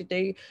example, did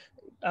they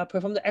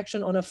perform the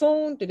action on a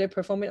phone? Did they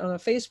perform it on a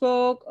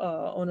Facebook,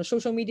 on a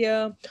social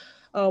media?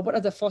 What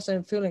are the thoughts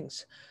and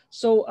feelings?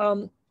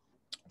 So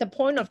the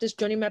point of this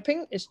journey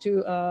mapping is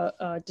to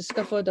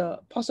discover the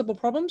possible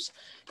problems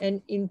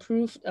and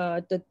improve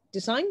the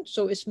design,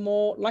 so it's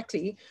more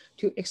likely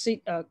to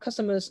exceed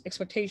customers'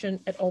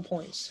 expectation at all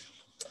points.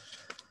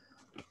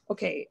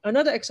 Okay,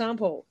 another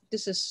example,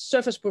 this is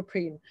surface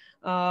blueprint.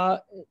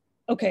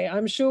 Okay,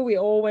 I'm sure we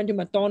all went to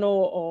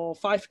McDonald's or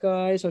Five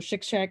Guys or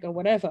Shake Shack or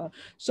whatever.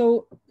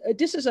 So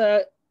this is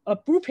a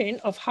blueprint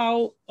of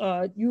how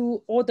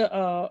you order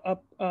a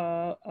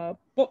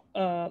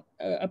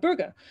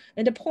burger.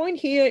 And the point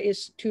here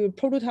is to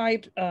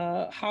prototype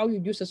how you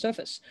use the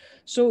surface.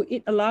 So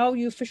it allows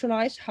you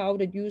visualize how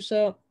the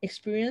user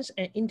experience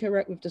and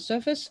interact with the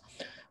surface.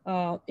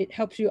 It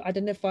helps you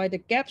identify the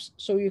gaps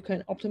so you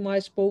can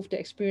optimize both the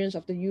experience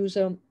of the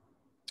user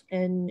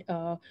and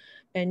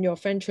your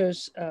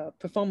venture's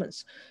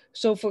performance.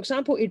 So for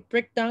example, it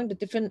breaks down the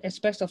different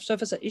aspects of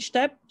service at each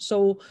step.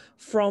 So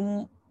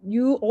from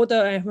you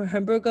order a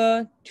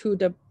hamburger to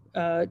the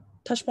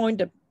touch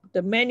point,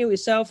 the menu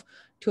itself,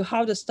 to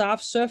how the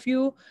staff serve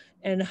you,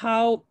 and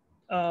how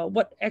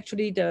what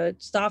actually the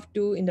staff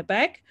do in the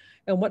back,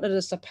 and what are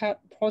the support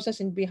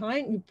processing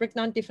behind. You break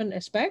down different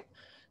aspects.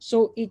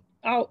 So it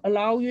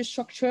allow you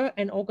structure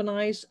and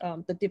organize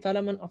the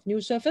development of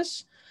new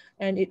service.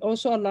 And it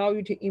also allows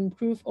you to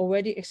improve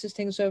already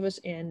existing service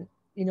in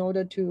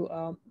order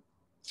to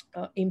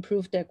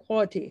improve their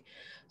quality.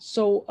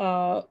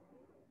 So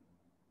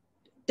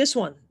this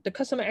one, the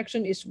customer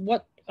action, is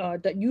what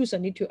the user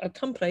need to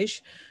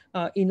accomplish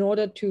in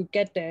order to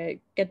get their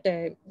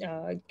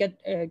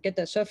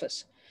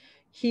service.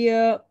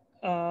 Here,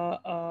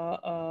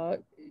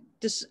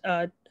 this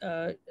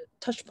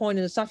touch point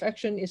in the staff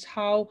action is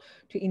how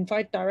to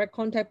invite direct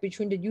contact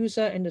between the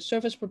user and the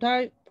service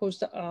provider.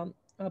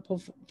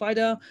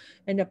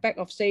 And the back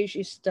of stage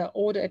is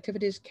all the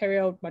activities carried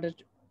out by the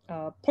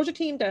project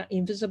team that are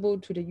invisible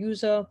to the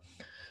user.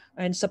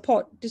 And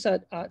support, these are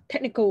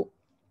technical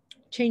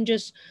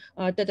changes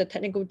that the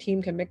technical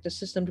team can make the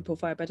system to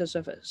provide better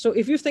service. So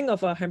if you think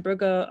of a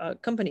hamburger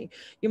company,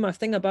 you might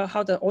think about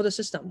how the order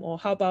system, or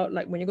how about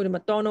like when you go to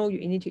McDonald's,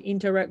 you need to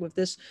interact with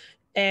this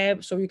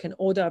app so you can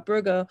order a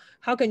burger.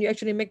 How can you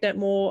actually make that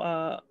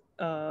more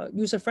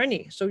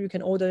user-friendly so you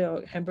can order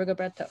your hamburger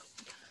better?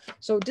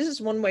 So this is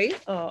one way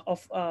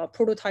of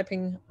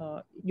prototyping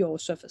your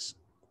service.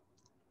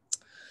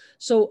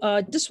 So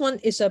this one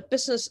is a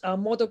business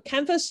model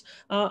canvas.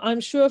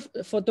 I'm sure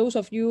for those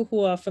of you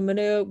who are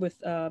familiar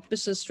with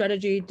business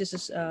strategy, this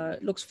is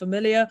looks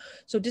familiar.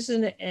 So this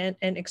is an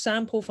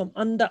example from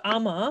Under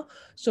Armour.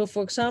 So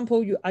for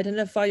example, you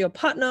identify your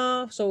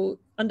partner. So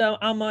Under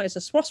Armour is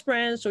a sports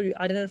brand, so you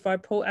identify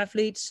pro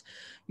athletes.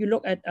 You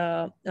look at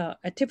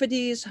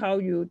activities, how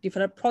you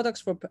develop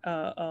products for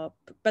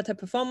better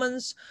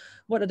performance.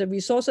 What are the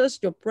resources,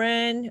 your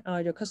brand,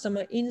 your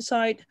customer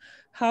insight?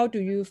 How do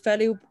you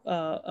value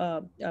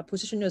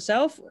position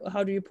yourself?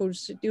 How do you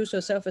produce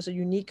yourself as a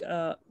unique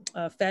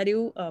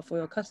value for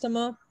your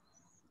customer?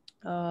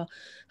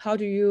 How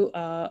do you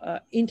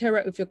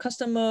interact with your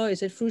customer?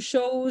 Is it through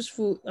shows,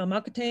 through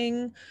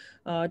marketing,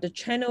 the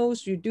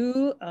channels you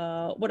do?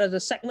 What are the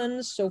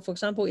segments? So for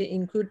example, it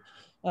include,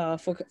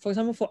 for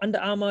example, for Under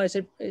Armour,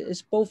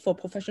 it's both for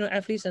professional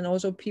athletes and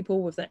also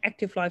people with an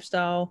active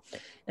lifestyle,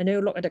 and they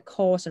will look at the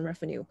cost and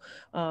revenue.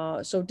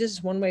 So this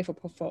is one way of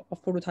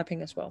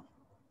prototyping as well.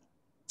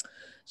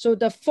 So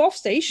the fourth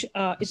stage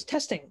is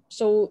testing.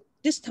 So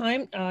this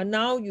time,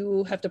 now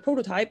you have the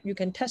prototype, you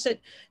can test it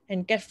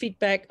and get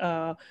feedback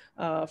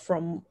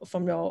from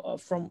your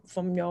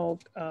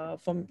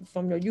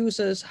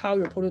users, how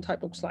your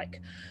prototype looks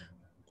like.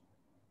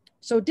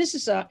 So this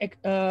is a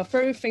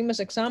very famous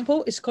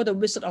example. It's called the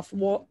Wizard of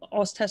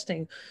Oz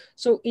testing.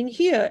 So in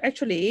here,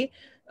 actually,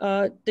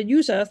 the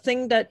user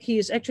think that he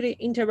is actually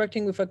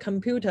interacting with a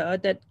computer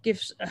that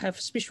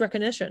have speech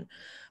recognition,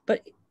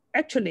 but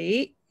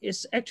actually,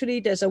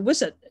 there's a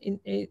wizard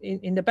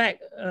in the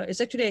back.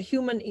 It's actually a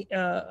human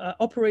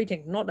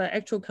operating, not an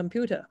actual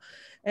computer.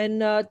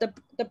 And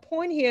the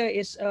point here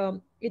is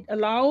it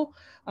allow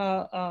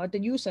the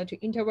user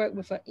to interact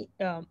with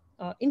an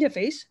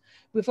interface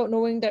without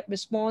knowing that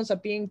response are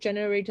being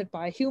generated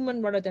by a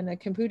human rather than a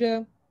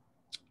computer,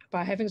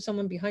 by having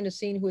someone behind the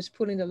scene who is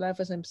pulling the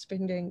levers and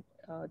spinning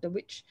the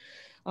witch.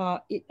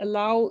 It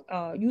allow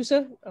you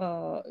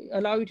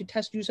to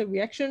test user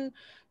reaction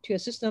to a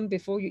system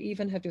before you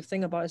even have to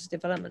think about its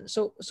development.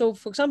 So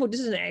for example, this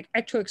is an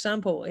actual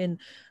example in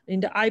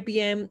the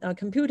IBM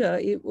computer.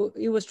 It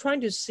was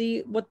trying to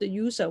see what the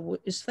user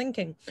is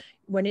thinking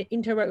when it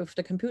interacts with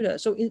the computer.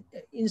 So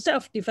instead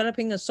of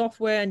developing a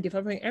software and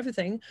developing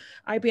everything,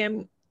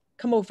 IBM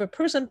come up with a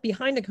person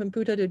behind the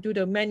computer to do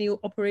the manual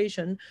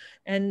operation,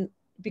 and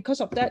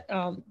because of that,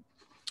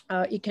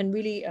 it can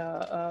really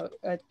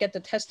get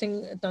the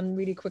testing done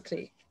really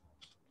quickly.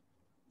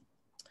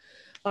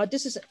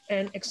 This is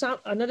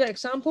another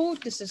example.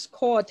 This is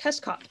called a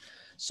test card.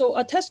 So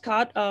a test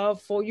card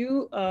for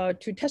you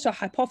to test your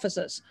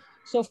hypothesis.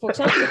 So for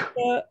example,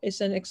 here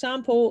is an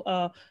example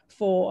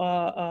for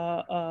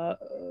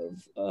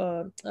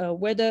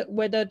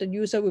whether the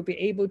user will be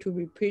able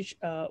to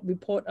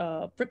report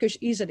breakage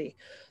easily.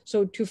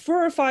 So to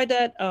verify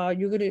that,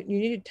 you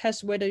need to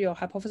test whether your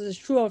hypothesis is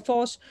true or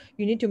false.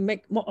 You need to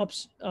make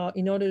mock-ups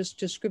in order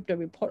to script the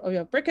report of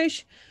your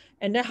breakage.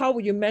 And then how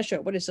will you measure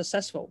what is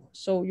successful?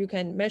 So you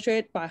can measure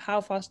it by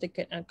how fast they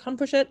can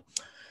accomplish it,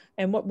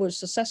 and what will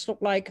success look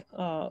like.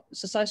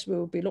 Success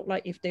will look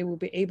like if they will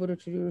be able to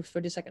do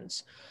 30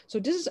 seconds. So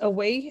this is a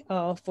way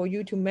for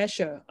you to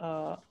measure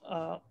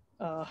how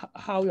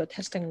your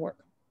testing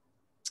works.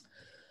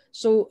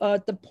 So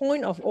the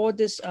point of all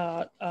this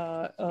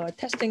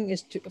testing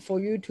is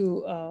for you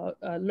to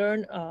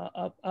learn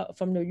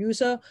from the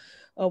user,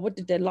 what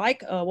did they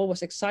like, what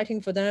was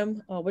exciting for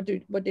them, what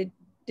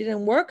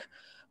didn't work,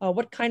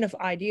 what kind of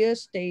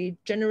ideas they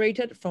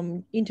generated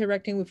from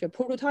interacting with your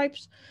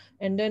prototypes.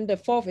 And then the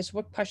fourth is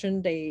what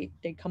question they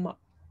come up.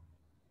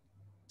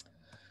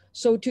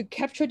 So to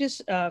capture this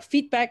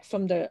feedback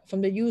from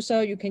the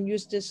user, you can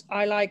use this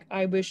I like,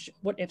 I wish,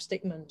 what if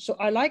statement. So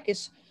I like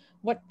is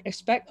what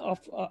aspect of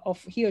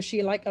he or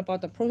she like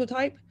about the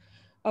prototype.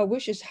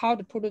 Which is how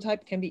the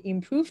prototype can be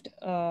improved.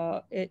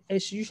 It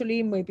is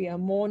usually maybe a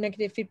more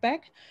negative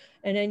feedback.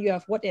 And then you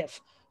have what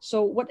if.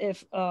 So what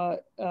if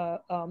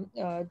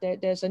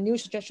there's a new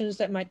suggestions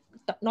that might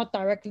not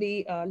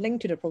directly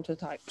link to the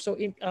prototype. So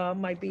it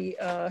might be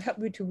help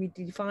you to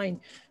redefine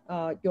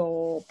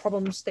your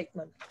problem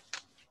statement.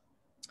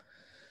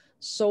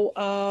 So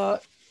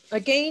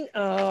again,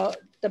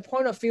 the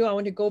point of view I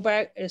want to go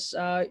back is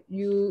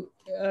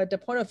the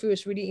point of view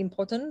is really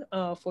important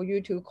for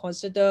you to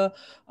consider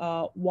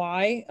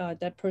why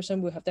that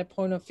person will have that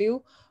point of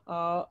view.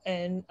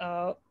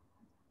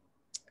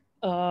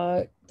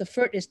 The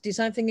third is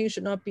design thinking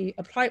should not be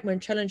applied when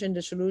challenging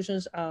the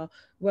solutions are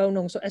well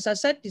known. So as I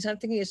said, design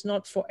thinking is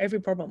not for every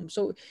problem.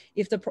 So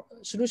if the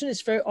solution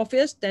is very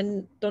obvious,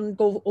 then don't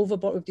go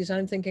overboard with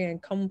design thinking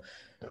and come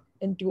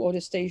and do all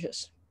the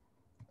stages.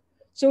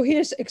 So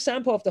here's an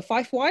example of the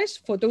 5 whys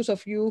for those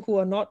of you who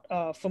are not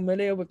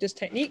familiar with this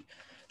technique.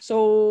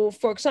 So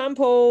for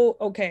example,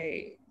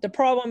 okay, the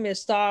problem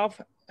is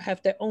staff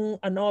have their own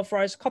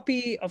unauthorized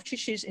copy of cheat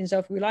sheets instead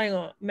of relying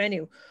on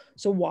menu.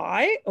 So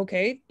why?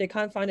 Okay, they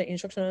can't find the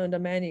instruction on the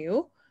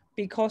menu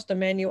because the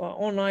menu are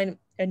online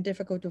and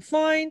difficult to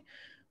find,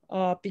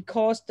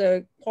 because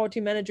the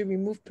quality manager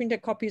removed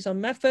printed copies of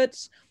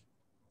methods,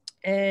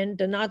 and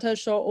the NATA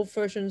show old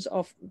versions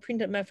of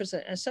printed methods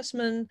and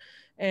assessment.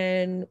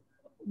 And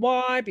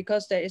why?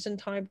 Because there isn't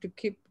time to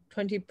keep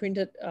 20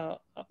 printed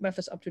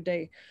methods up to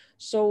date.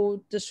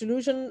 So the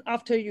solution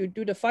after you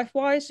do the 5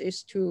 whys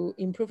is to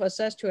improve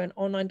access to an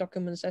online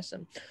document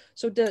system.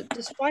 So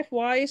this 5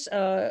 whys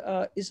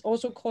is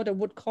also called the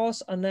root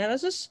cause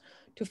analysis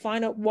to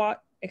find out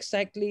what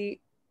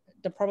exactly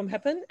the problem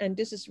happened. And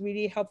this is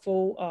really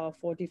helpful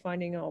for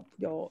defining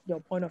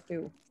your point of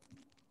view.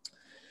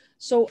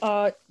 So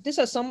these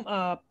are some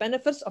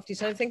benefits of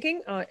design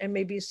thinking and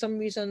maybe some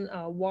reason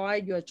why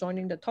you're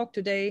joining the talk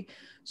today.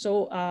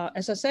 So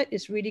as I said,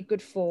 it's really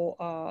good for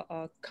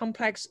a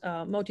complex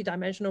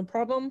multidimensional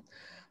problem.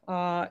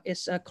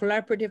 It's a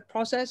collaborative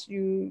process.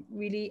 You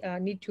really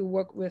need to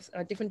work with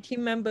different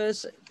team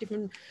members,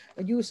 different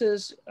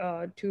users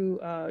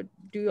to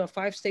do a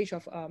 5-stage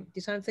of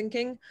design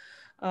thinking.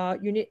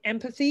 You need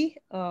empathy.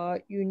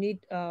 You need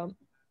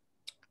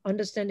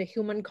understand the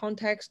human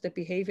context, the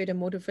behavior, the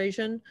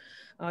motivation.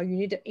 You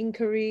need the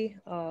inquiry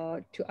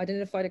to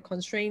identify the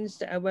constraints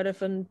that are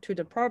relevant to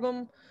the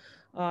problem.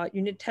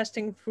 You need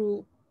testing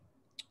through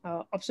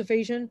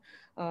observation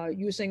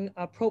using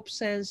a probe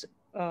sense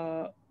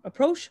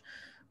approach.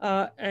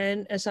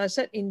 And as I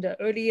said in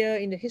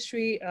the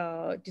history,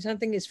 design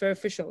thinking is very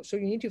visual. So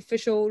you need to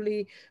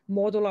visually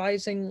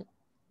modelizing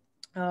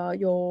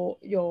your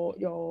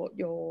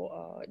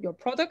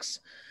products.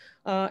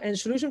 And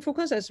solution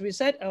focus, as we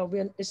said,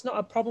 it's not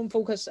a problem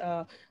focused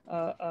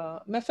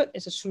method,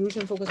 it's a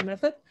solution focused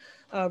method.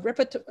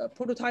 Rapid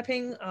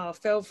prototyping,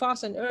 fail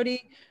fast and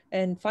early,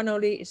 and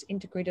finally it's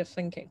integrated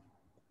thinking.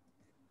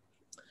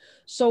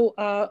 So,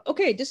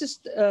 okay, this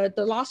is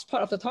the last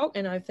part of the talk,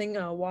 and I think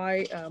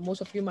why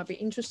most of you might be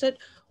interested.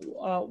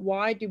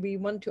 Why do we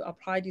want to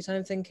apply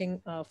design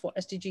thinking for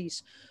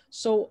SDGs?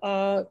 So,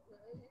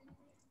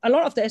 a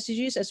lot of the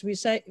SDGs, as we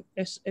say,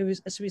 as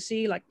we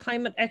see, like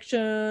climate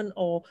action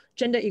or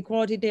gender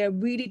equality, they are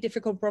really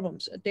difficult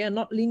problems. They are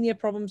not linear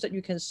problems that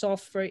you can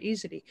solve very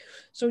easily.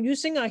 So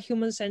using a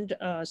human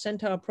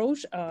center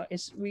approach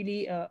is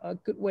really a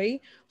good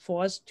way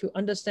for us to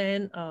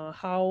understand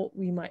how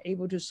we might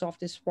able to solve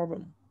this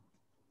problem.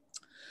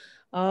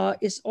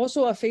 It's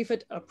also a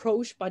favorite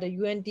approach by the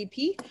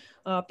UNDP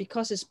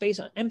because it's based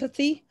on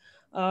empathy.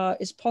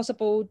 It's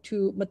possible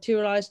to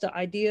materialize the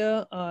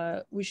idea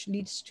which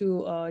leads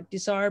to a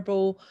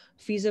desirable,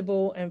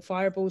 feasible, and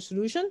viable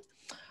solution.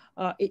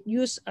 It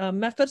uses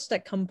methods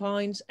that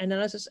combines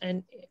analysis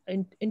and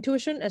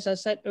intuition. As I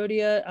said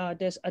earlier,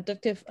 there's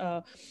adaptive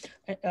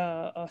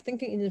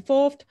thinking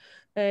involved,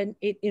 and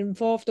it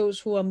involves those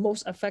who are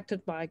most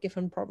affected by a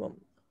given problem.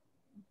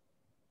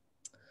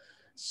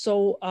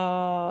 So,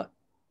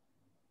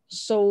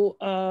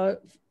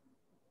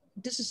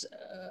 this is,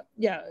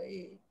 yeah,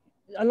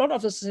 a lot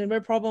of the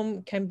sustainability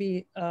problem can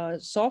be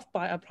solved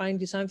by applying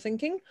design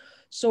thinking.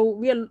 So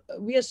we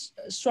are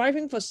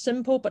striving for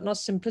simple but not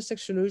simplistic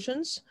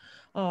solutions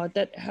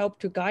that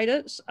help to guide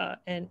us,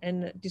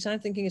 and design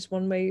thinking is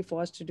one way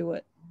for us to do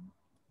it.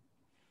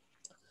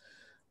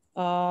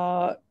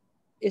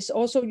 It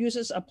also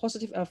uses a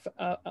positive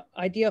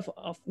idea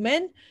of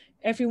men.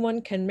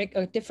 Everyone can make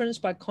a difference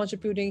by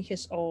contributing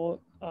his or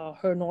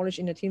her knowledge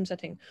in a team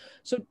setting.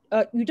 So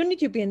you don't need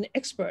to be an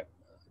expert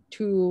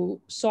to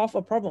solve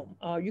a problem.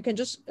 You can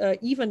just,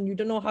 even you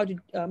don't know how to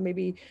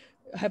maybe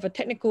have a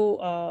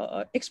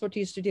technical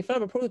expertise to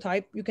develop a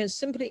prototype, you can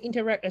simply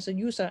interact as a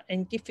user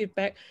and give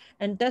feedback,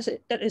 and that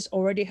is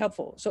already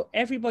helpful. So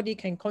everybody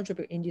can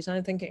contribute in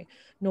design thinking,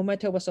 no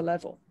matter what's the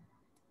level.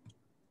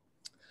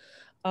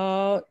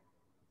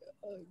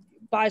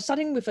 By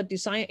starting with a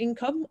design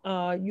income,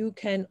 you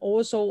can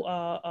also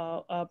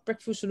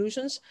breakthrough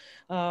solutions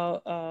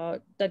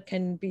that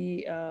can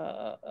be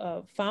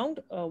found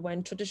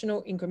when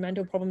traditional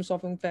incremental problem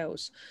solving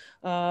fails.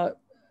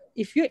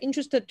 If you're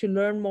interested to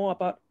learn more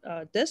about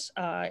this,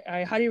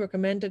 I highly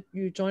recommend that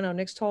you join our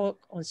next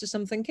talk on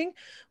system thinking,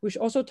 which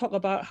also talk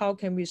about how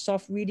can we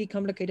solve really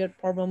complicated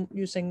problem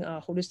using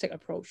a holistic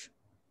approach.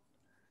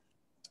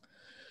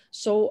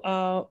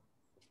 So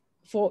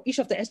for each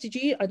of the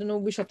SDG, I don't know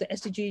which of the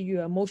SDG you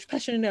are most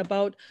passionate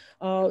about.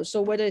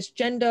 So whether it's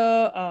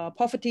gender,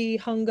 poverty,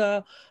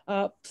 hunger,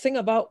 think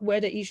about where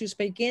the issues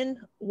begin,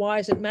 why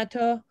does it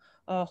matter,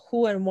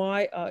 who and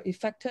why are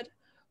affected,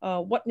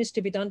 what needs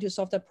to be done to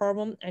solve that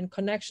problem, and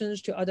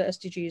connections to other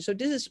SDGs. So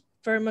this is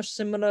very much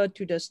similar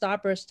to the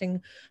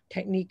starbursting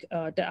technique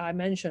that I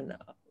mentioned.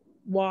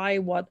 Why,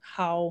 what,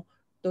 how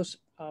those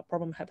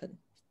problems happen.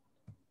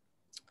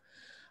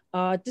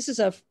 This is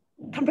a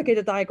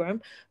complicated diagram,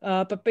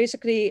 but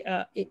basically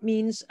it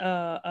means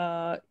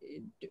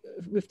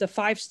with the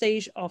 5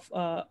 stage of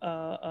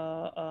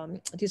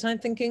design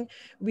thinking,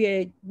 we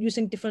are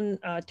using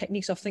different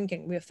techniques of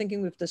thinking. We are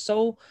thinking with the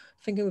soul,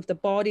 thinking with the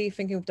body,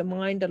 thinking with the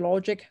mind, the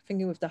logic,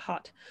 thinking with the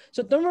heart.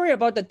 So don't worry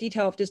about the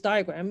detail of this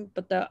diagram,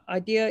 but the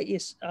idea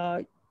is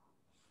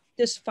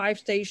this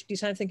 5-stage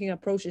design thinking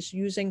approach is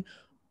using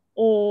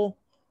all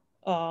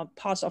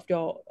parts of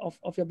your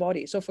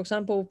body. So for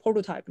example,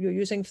 prototype, you're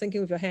using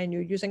thinking with your hand,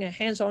 you're using a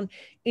hands-on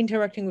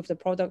interacting with the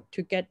product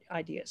to get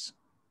ideas.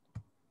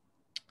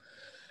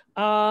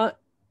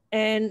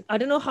 And I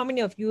don't know how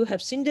many of you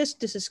have seen this.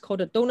 This is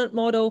called a donut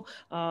model.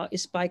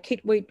 It's by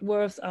Kate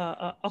Waitworth,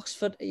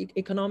 Oxford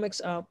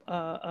economics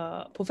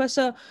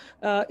professor.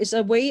 It's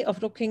a way of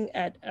looking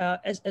at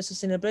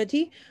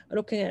sustainability,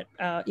 looking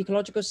at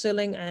ecological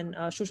ceiling and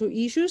social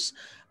issues.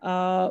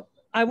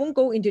 I won't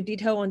go into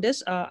detail on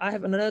this. I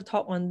have another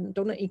talk on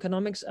donut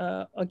economics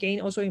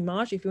again, also in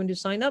March, if you want to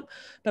sign up.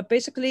 But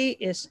basically,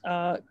 it's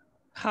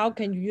how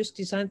can you use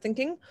design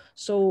thinking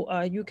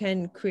so you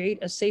can create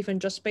a safe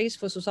and just space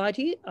for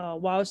society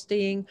while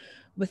staying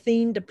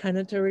within the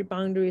planetary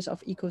boundaries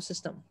of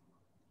ecosystem.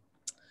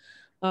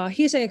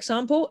 Here's an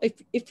example.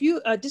 If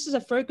you, this is a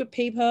very good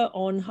paper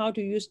on how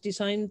to use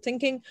design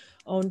thinking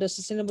on the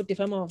sustainable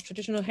development of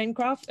traditional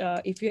handcraft.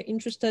 If you're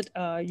interested,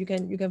 you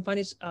can find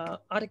this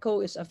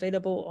article is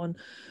available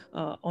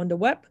on the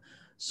web.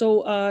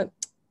 So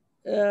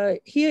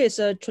here is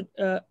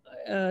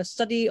a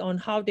study on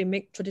how they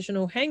make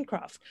traditional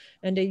handcraft,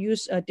 and they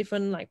use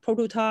different like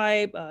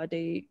prototype.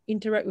 They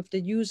interact with the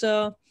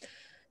user,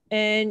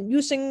 and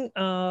using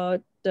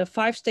the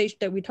 5 stage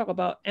that we talk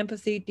about: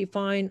 empathy,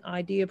 define,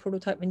 idea,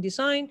 prototype, and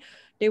design.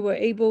 They were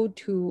able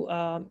to,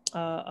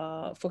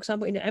 for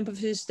example, in the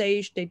empathy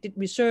stage, they did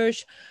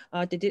research,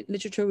 they did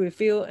literature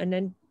review, and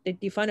then they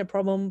define a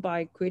problem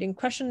by creating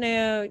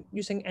questionnaire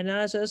using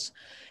analysis,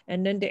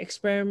 and then they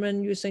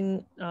experiment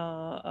using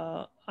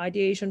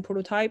ideation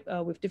prototype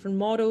with different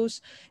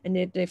models, and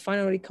they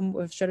finally come up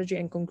with strategy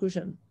and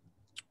conclusion.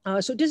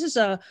 So this is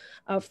a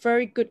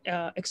very good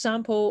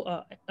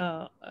example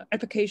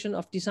application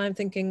of design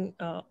thinking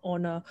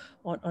on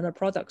a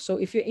product. So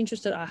if you're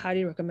interested, I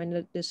highly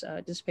recommend this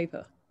this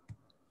paper.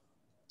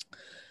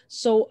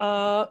 So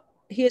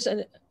here's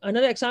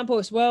another example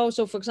as well.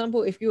 So for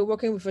example, if you're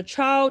working with a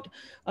child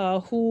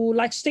who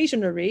likes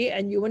stationery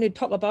and you want to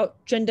talk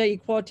about gender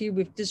equality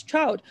with this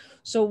child,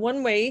 so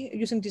one way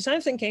using design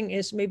thinking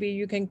is maybe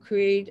you can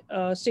create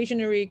a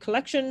stationery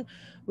collection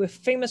with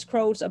famous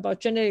quotes about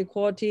gender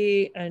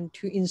equality and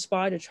to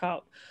inspire the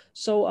child.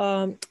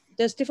 So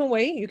there's different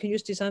way you can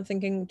use design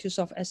thinking to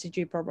solve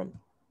SDG problem.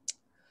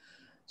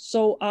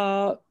 So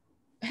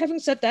having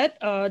said that,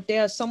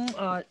 there are some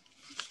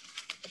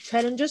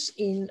challenges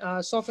in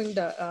solving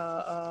the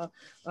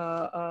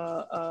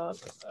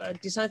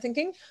design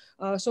thinking.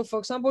 So for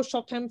example,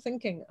 short-term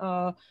thinking.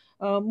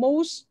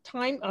 Most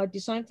time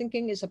design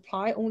thinking is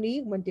applied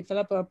only when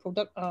develop a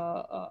product,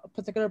 a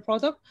particular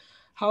product.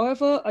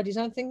 However,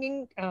 design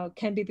thinking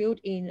can be built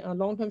in a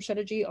long-term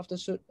strategy of the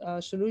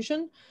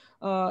solution.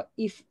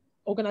 If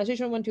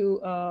organization want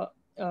to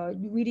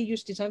really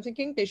use design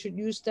thinking, they should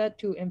use that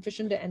to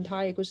envision the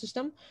entire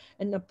ecosystem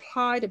and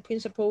apply the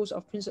principles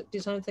of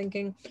design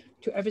thinking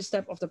to every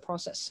step of the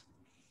process.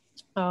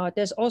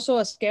 There's also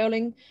a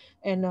scaling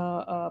and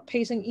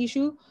pacing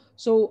issue.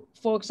 So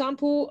for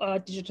example,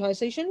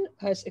 digitalization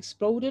has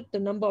exploded the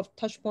number of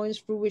touch points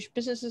through which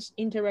businesses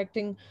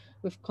interacting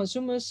with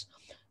consumers.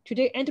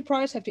 Today,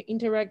 enterprise have to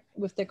interact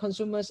with their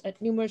consumers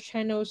at numerous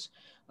channels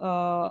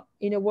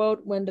in a world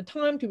when the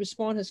time to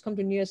respond has come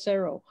to near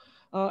zero.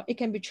 It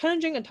can be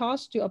challenging a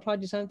task to apply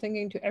design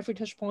thinking to every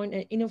touch point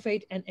and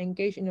innovate and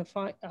engage in a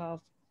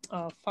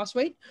fast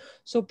way.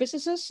 So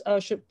businesses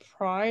should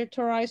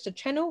prioritize the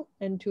channel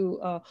and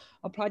to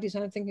apply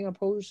design thinking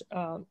approach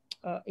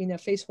in a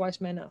phase-wise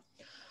manner.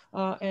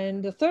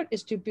 And the third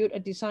is to build a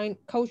design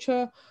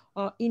culture.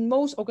 In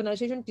most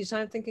organizations,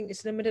 design thinking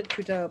is limited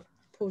to the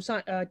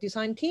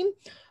design team.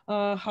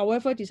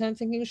 However, design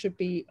thinking should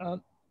be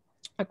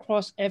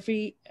across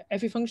every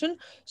function.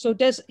 So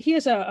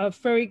here's a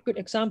very good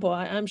example.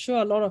 I'm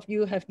sure a lot of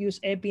you have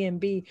used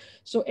Airbnb.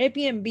 So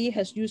Airbnb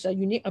has used a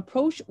unique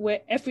approach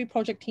where every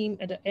project team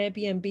at the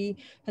Airbnb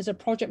has a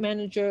project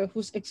manager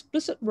whose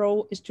explicit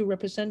role is to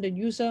represent the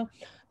user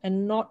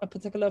and not a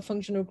particular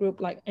functional group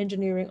like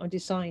engineering or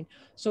design.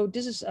 So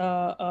this is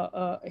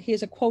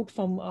here's a quote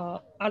from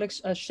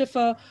Alex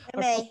Schiffer.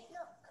 Airbnb.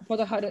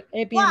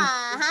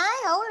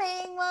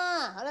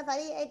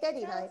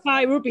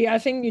 Hi Ruby, I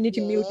think you need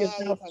to mute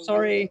yourself.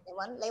 Sorry.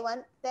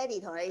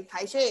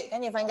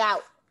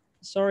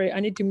 Sorry, I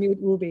need to mute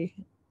Ruby.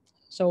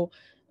 So,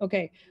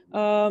 okay.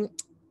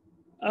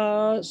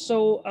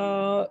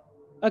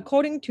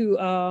 According to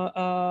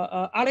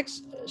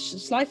Alex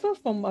Schleifer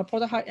from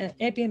Product Hut and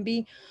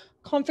Airbnb,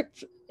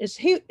 conflict is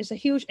a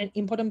huge and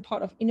important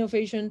part of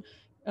innovation.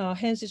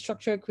 Hence, the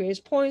structure creates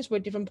points where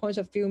different points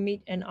of view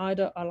meet and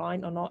either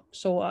align or not.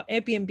 So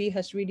Airbnb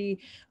has really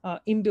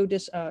inbuilt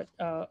this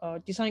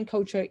design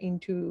culture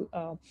into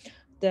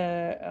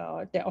their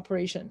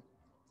operation.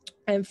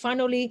 And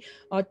finally,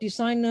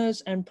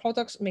 designers and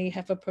products may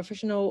have a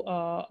professional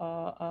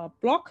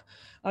block.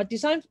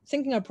 Design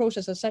thinking approach,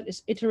 as I said,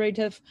 is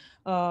iterative,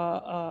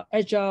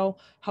 agile.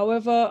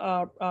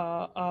 However,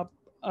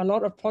 a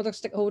lot of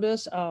product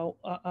stakeholders,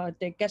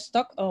 they get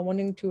stuck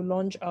wanting to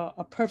launch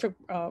a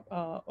perfect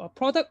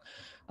product.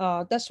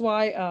 That's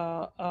why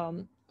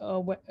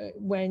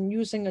when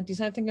using a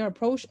design thinking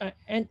approach,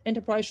 an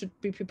enterprise should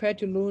be prepared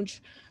to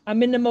launch a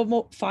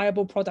minimum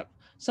viable product,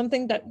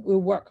 something that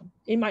will work.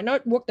 It might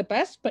not work the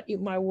best, but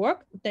it might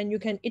work. Then you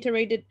can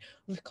iterate it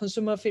with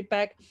consumer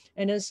feedback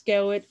and then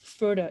scale it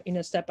further in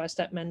a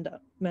step-by-step manner.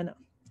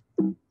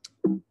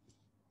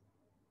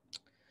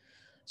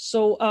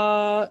 So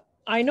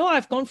I know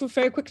I've gone through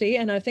very quickly,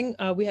 and I think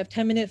we have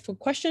 10 minutes for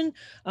question,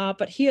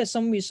 but here are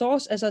some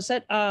resource. As I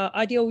said,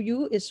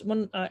 IDOU is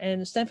one,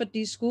 and Stanford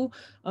D School,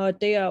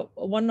 they are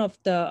one of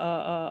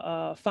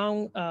the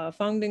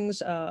foundings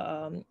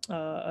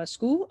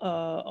school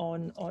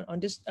on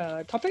this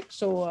topic.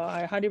 So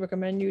I highly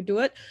recommend you do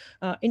it.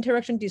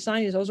 Interaction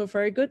design is also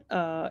very good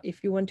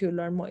if you want to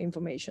learn more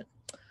information.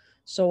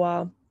 So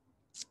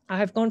I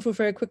have gone through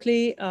very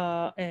quickly,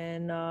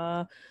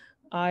 and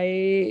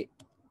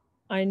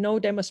I know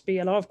there must be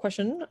a lot of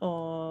questions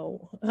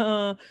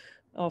of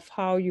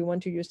how you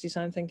want to use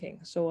design thinking.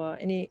 So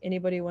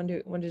anybody want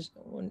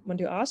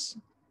to ask?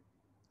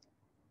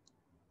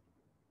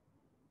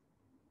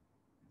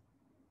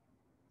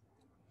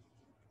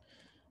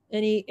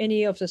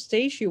 Any of the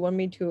stage you want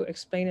me to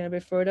explain it a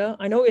bit further?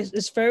 I know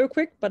it's very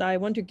quick, but I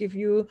want to give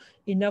you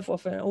enough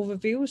of an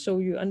overview so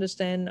you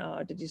understand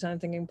the design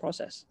thinking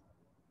process.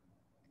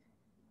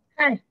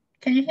 Hi,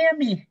 can you hear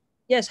me?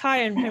 Yes, hi,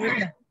 and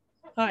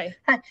hi.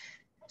 Hi.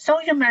 So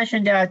you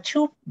mentioned there are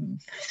two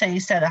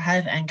things that I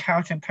have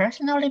encountered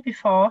personally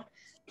before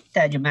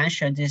that you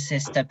mentioned. This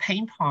is the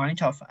pain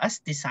point of us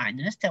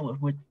designers that we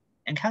would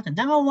encounter.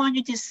 Number one,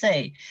 you did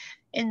say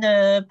in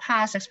the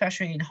past,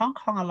 especially in Hong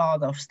Kong, a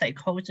lot of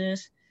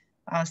stakeholders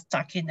are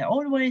stuck in the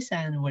old ways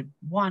and would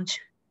want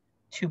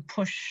to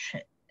push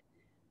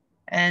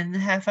and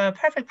have a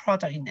perfect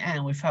product in the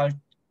end without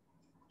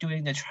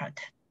doing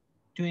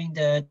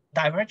the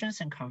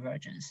divergence and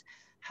convergence.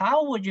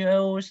 How would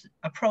you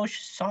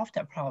approach solve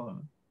that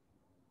problem?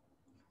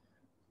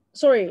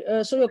 Sorry,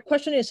 so your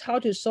question is how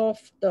to solve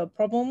the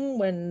problem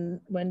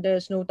when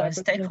there's no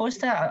divergence? When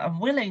stakeholders are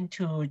willing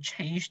to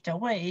change their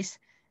ways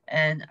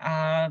and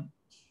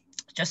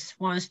just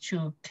wants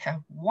to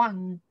have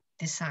one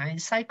design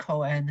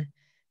cycle and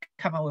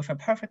come up with a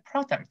perfect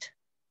product.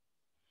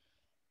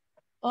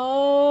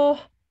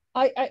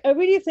 I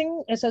really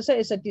think, as I said,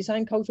 it's a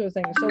design culture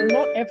thing. So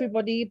not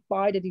everybody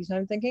buy the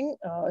design thinking.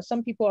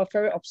 Some people are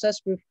very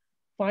obsessed with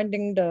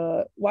finding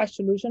the right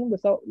solution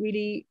without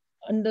really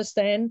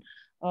understand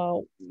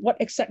what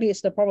exactly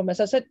is the problem.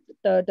 As I said,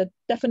 the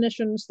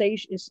definition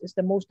stage is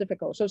the most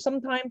difficult. So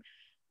sometimes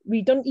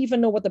we don't even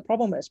know what the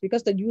problem is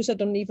because the user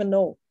don't even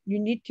know. You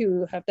need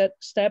to have that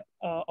step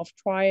of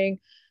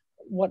trying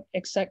what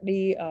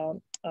exactly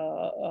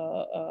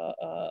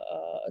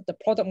the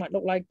product might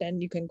look like,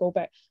 then you can go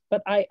back.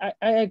 But I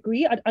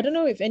agree. I don't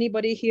know if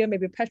anybody here,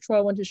 maybe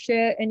Petra, want to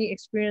share any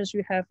experience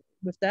you have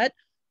with that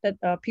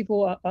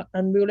people are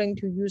unwilling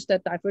to use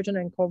that divergent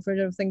and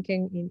convergent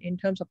thinking in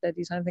terms of their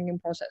design thinking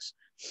process.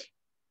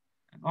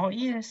 Oh,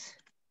 yes.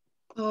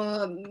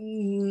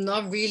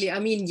 Not really. I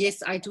mean,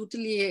 yes, I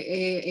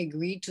totally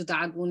agree to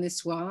that one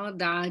as well,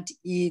 that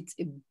it's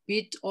a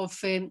bit of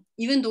a,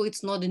 even though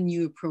it's not a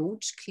new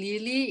approach,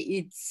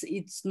 clearly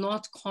it's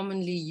not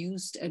commonly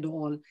used at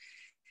all.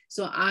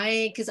 So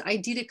because I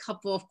did a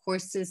couple of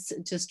courses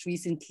just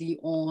recently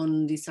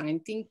on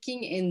design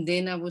thinking, and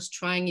then I was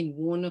trying in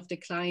one of the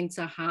clients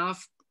I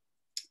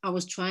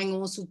was trying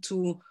also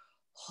to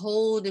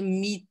hold a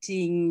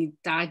meeting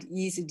that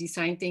is a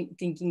design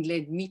thinking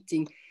led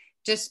meeting,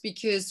 just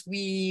because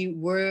we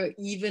were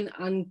even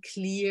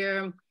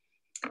unclear.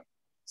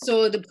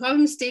 So the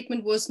problem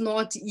statement was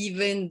not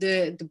even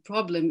the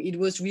problem. It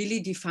was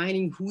really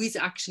defining who is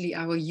actually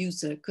our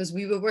user, because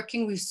we were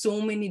working with so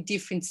many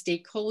different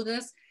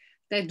stakeholders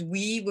that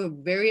we were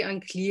very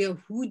unclear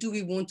who do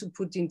we want to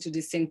put into the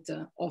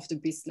center of the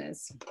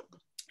business.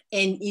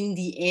 And in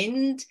the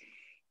end,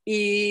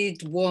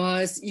 it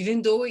was,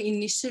 even though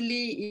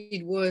initially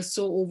it was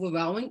so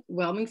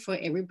overwhelming for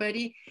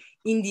everybody,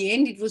 in the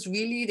end, it was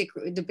really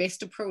the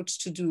best approach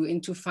to do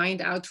and to find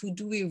out who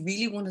do we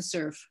really want to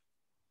serve.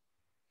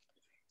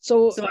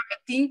 So I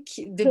think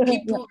the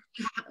people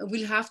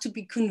will have to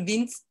be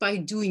convinced by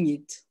doing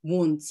it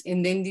once,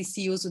 and then they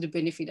see also the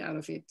benefit out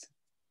of it.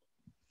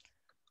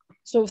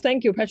 So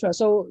thank you, Petra.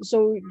 So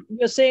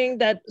you're saying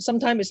that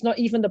sometimes it's not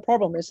even the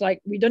problem. It's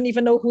like we don't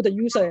even know who the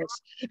user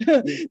is.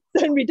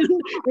 Then we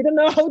don't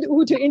know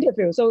who to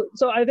interview. So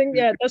I think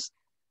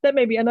that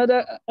may be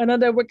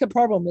another wicked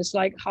problem. Is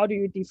like, how do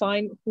you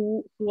define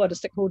who are the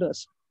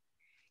stakeholders?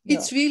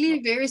 It's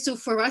really so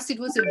for us, it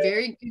was a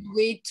very good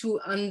way to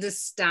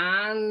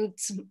understand,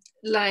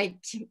 like,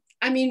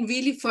 I mean,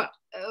 really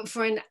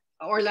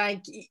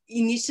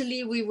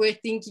initially we were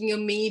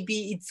thinking,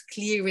 maybe it's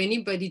clear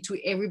to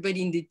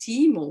everybody in the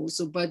team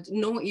also, but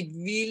no, it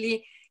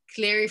really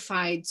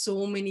clarified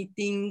so many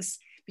things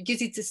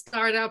because it's a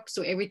startup.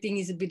 So everything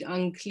is a bit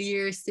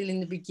unclear still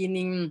in the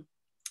beginning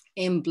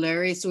and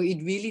blurry. So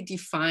it really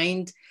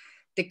defined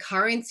the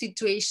current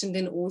situation,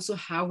 then also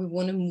how we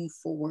want to move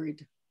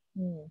forward.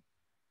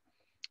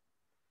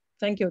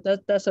 Thank you.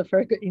 That's a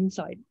very good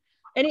insight.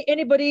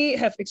 Anybody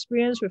have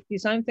experience with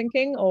design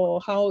thinking or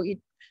how it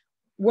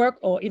work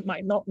or it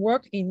might not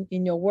work in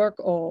your work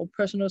or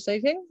personal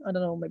setting? I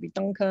don't know, maybe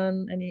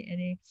Duncan,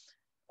 any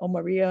or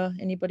Maria,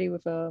 anybody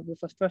with a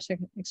first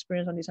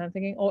experience on design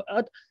thinking, or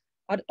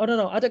I don't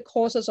know, other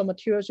courses or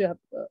materials you have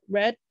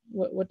read,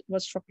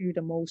 what struck you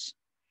the most?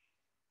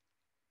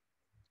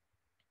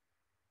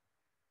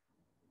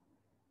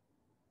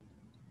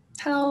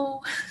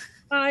 Hello.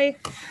 Hi.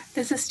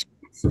 This is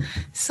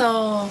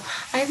so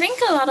I think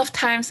a lot of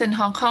times in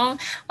Hong Kong,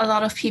 a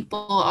lot of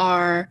people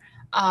are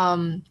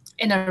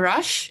in a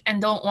rush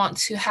and don't want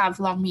to have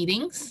long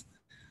meetings.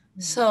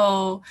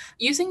 So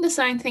using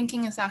design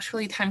thinking is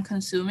actually time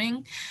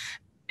consuming,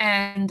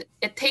 and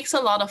it takes a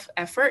lot of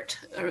effort,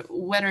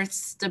 whether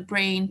it's the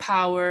brain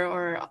power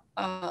or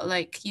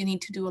like you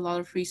need to do a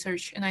lot of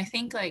research. And I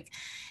think like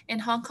in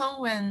Hong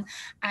Kong, when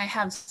I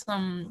have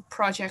some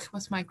projects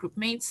with my group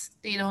mates,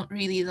 they don't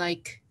really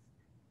like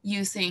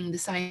using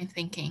design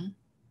thinking.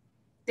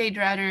 They'd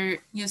rather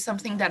use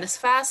something that is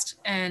fast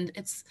and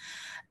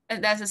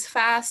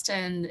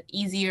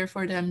easier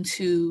for them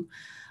to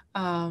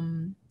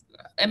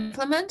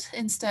implement,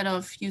 instead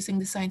of using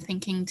design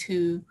thinking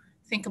to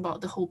think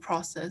about the whole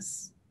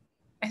process.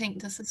 I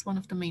think this is one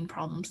of the main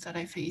problems that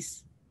I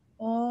face.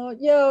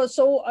 Yeah,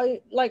 so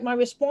my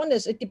response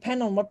is it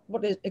depends on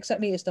what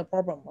exactly is the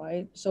problem,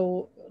 right?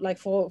 So like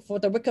for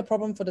the wicked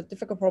problem, for the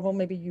difficult problem,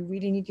 maybe you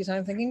really need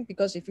design thinking,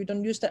 because if you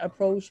don't use that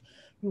approach,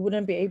 you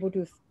wouldn't be able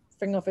to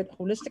think of it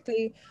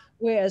holistically.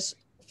 Whereas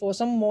for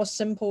some more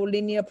simple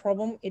linear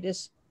problem, it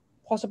is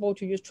possible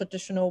to use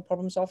traditional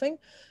problem solving.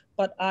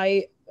 But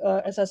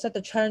as I said,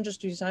 the challenges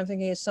to design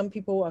thinking is some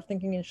people are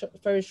thinking in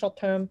very short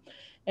term,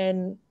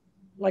 and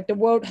like the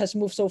world has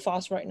moved so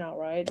fast right now,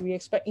 right? We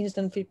expect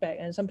instant feedback,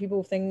 and some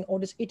people think all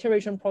this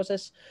iteration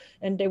process,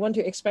 and they want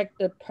to expect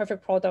the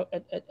perfect product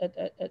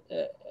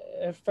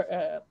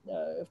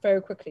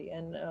very quickly.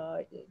 And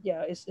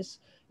yeah, it's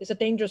a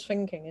dangerous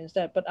thinking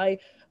instead. But I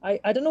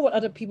don't know what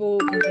other people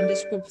in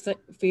this group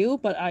feel,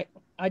 but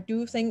I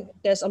do think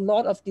there's a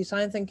lot of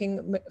design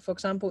thinking, for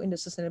example, in the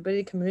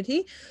sustainability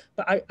community,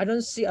 but I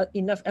don't see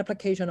enough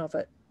application of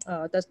it.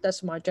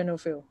 That's my general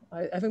feel.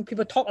 I think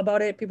people talk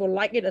about it, people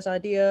like it as an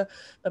idea,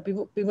 but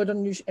people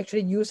don't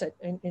actually use it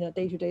in a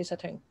day-to-day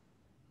setting.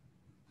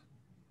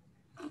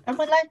 I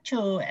would like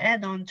to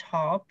add on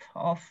top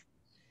of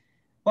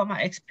what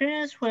my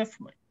experience with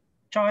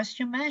Joyce.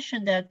 You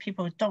mentioned that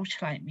people don't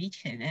like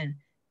meeting, and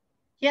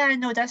yeah, I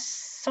know that's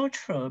so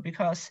true,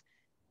 because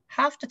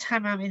half the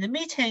time I'm in the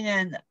meeting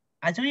and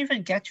I don't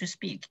even get to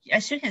speak.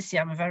 As you can see,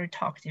 I'm a very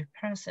talkative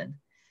person.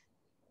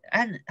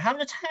 And half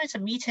the time it's a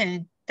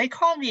meeting, they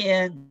call me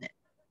and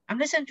I'm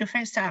listening to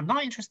things that I'm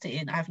not interested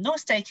in. I have no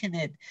stake in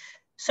it.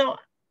 So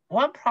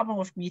one problem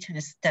with meeting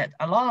is that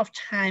a lot of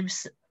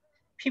times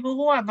people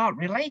who are not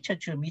related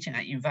to a meeting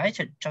are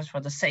invited just for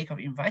the sake of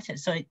invited.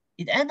 So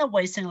it ends up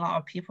wasting a lot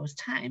of people's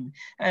time.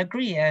 I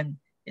agree, and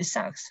it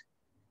sucks.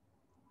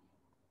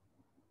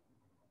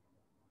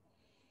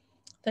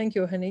 Thank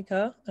you,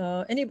 Hanika.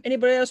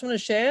 Anybody else want to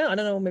share? I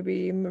don't know,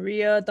 maybe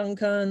Maria,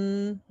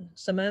 Duncan,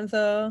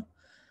 Samantha.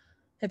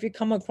 Have you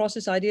come across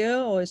this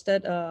idea, or is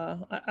that,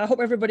 I hope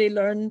everybody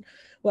learn,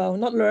 well,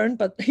 not learn,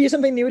 but hear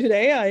something new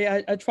today.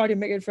 I try to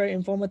make it very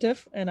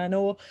informative, and I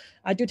know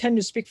I do tend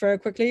to speak very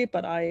quickly,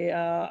 but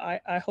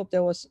I hope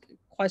there was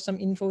quite some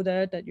info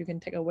there that you can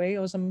take away,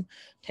 or some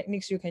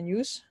techniques you can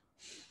use.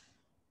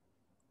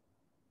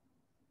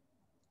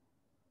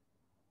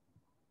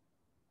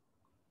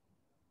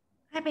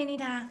 Hi,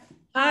 Benita.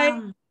 Hi.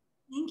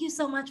 Thank you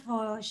so much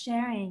for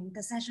sharing.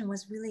 The session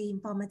was really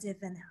informative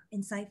and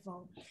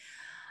insightful.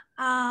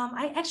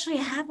 I actually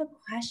have a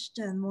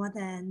question more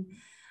than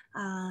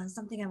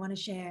something I want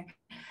to share.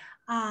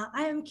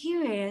 I am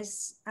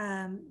curious.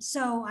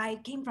 So I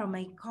came from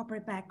a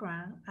corporate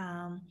background.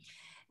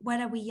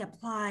 Whether we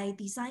apply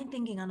design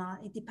thinking or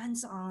not, it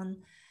depends on,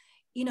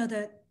 you know,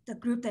 the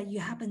group that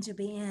you happen to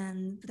be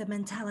in, the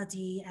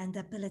mentality and the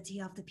ability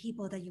of the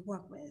people that you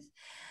work with.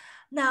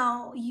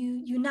 Now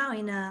you now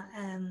in a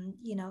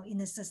you know, in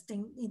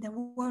the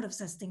world of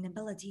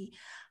sustainability,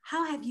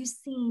 how have you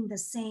seen the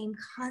same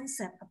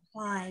concept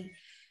apply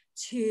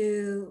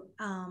to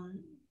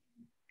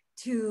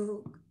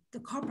the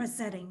corporate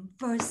setting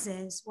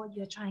versus what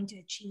you're trying to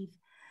achieve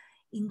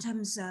in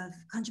terms of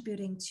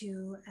contributing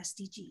to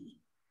SDG?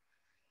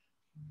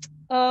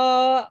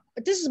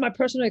 This is my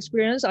personal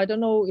experience. I don't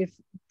know if,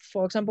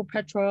 for example,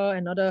 Petra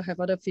and other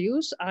have other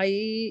views.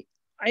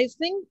 I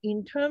think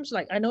in terms,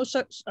 like, I know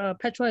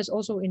Petra is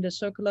also in the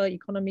circular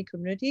economy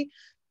community.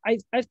 I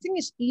think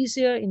it's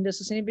easier in the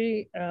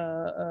sustainability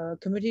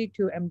community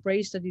to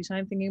embrace the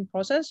design thinking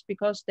process,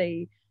 because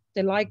they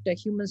like the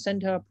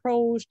human-centered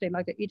approach, they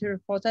like the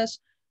iterative process.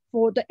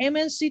 For the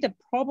MNC, the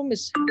problem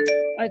is,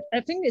 I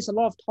think it's a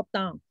lot of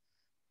top-down.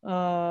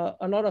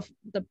 A lot of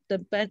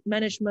the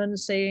management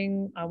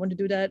saying, I want to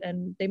do that,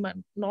 and they might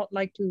not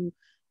like to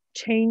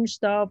change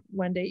stuff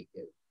when they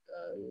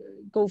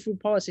go through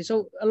policy.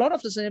 So a lot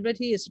of the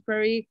sustainability is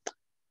very,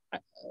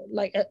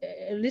 like,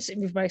 at least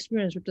with my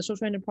experience with the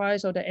social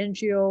enterprise or the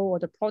NGO or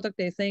the product,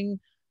 they think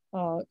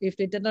if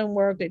they didn't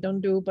work, they don't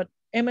do. But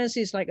MNC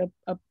is like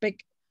a big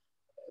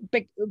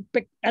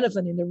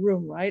elephant in the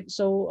room, right?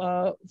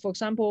 So for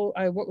example,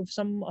 I work with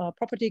some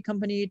property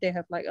company. They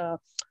have like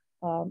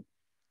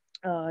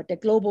the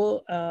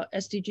global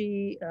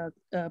SDG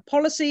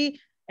policy.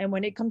 And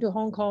when they come to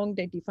Hong Kong,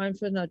 they define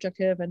certain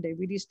objective and they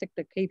really stick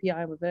the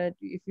KPI with it.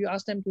 If you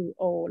ask them to,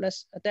 oh,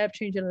 let's adapt,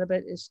 change it a little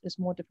bit, it's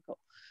more difficult.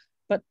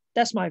 But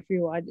that's my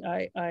view.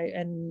 I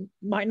and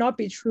might not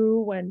be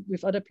true when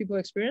with other people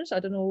experience. I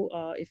don't know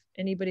if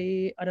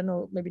anybody, I don't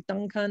know, maybe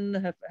Duncan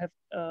have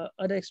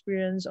other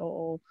experience,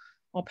 or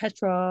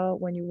Petra,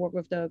 when you work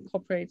with the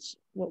corporates,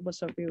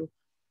 what's your view?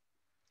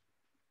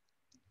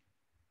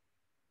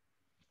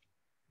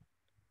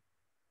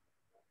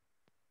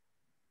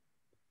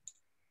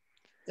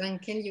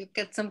 Duncan, you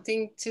got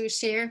something to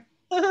share?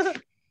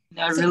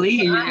 Not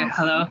really.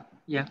 Hello.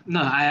 Yeah.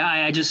 No,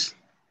 I just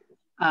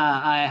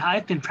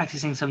I've been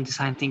practicing some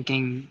design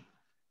thinking,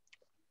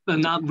 but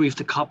not with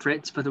the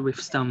corporates, but with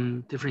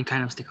some different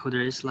kind of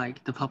stakeholders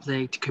like the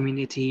public, the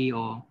community,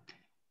 or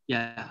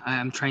yeah,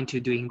 I'm trying to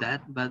doing that.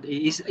 But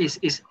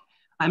is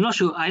I'm not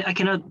sure. I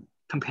cannot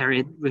compare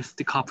it with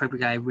the corporate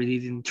because I really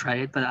didn't try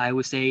it. But I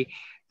would say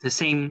the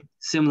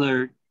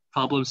similar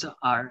problems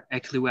are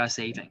actually we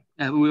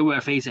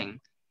are facing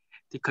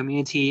the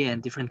community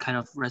and different kind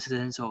of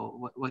residents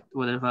or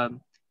whatever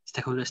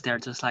stakeholders there,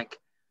 just like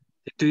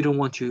they don't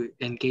want to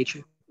engage,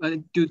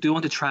 do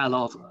want to try a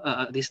lot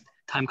of this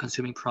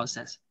time-consuming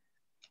process.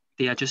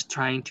 They are just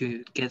trying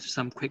to get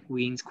some quick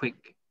wins,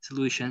 quick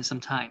solutions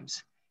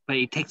sometimes, but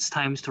it takes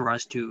time for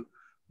us to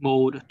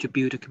mold, to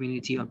build a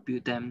community or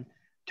build them,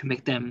 to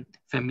make them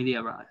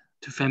familiar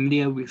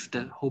with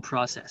the whole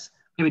process.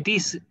 Maybe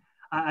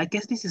I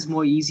guess this is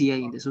more easier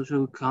in the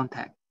social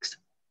context,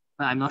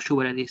 but I'm not sure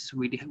whether this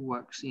really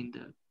works in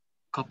the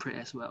corporate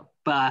as well.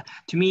 But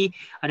to me,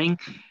 I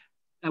think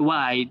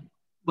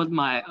what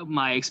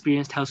my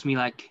experience tells me,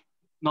 like,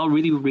 not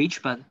really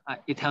rich, but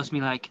it tells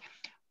me like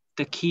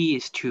the key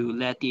is to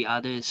let the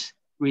others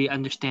really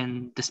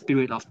understand the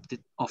spirit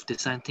of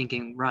design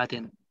thinking rather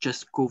than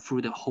just go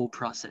through the whole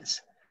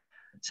process.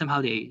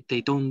 Somehow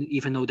they don't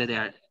even know that they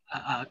are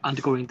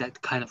undergoing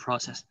that kind of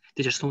process.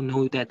 They just don't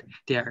know that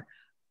they are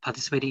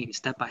participating in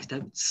step by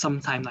step,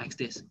 sometime like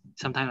this.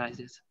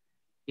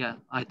 Yeah,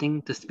 I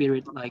think the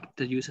spirit, like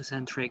the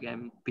user-centric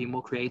and be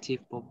more creative,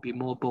 or be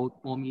more bold,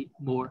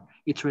 more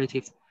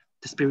iterative,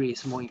 the spirit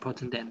is more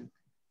important than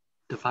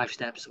the 5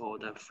 steps or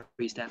the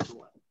 3 steps or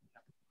what.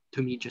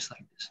 To me, just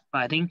like this.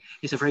 But I think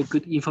it's a very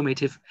good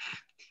informative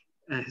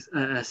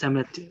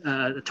seminar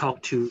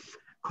talk to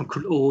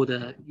conclude all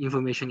the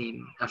information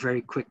in a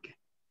very quick,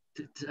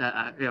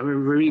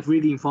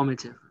 really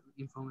informative.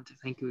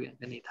 Thank you,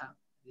 Benita.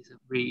 It's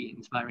really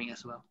inspiring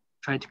as well.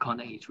 Try to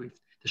connect it with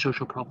the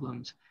social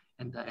problems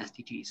and the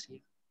SDGs here.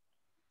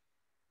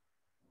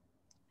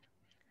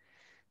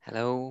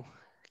 Hello,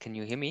 can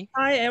you hear me?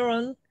 Hi,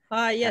 Aaron.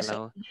 Hi, yes,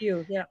 Hello. I hear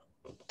you. Yeah.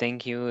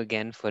 Thank you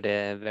again for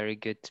the very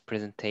good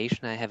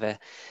presentation. I have a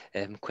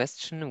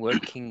question.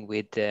 Working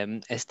with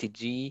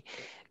SDG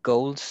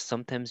goals,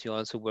 sometimes you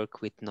also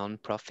work with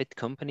non-profit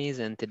companies,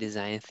 and the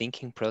design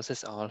thinking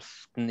process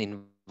often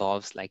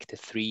involves like the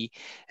 3,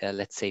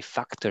 let's say,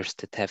 factors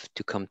that have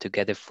to come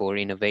together for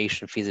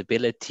innovation: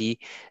 feasibility,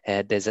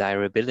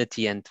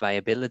 desirability, and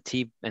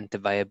viability. And the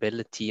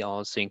viability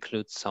also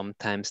includes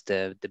sometimes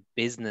the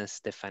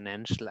business, the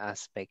financial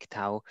aspect.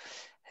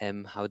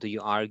 How do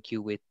you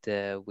argue with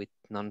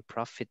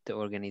non-profit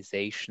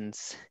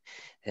organizations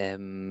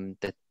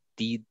that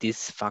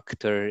this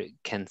factor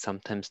can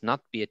sometimes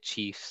not be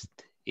achieved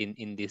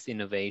in this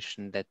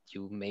innovation, that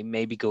you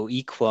maybe go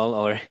equal,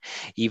 or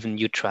even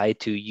you try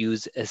to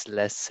use as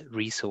less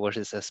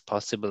resources as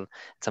possible?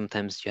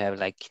 Sometimes you have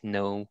like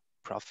no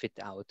profit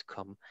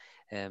outcome.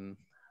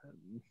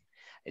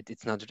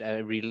 It's not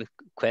a real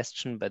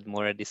question, but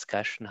more a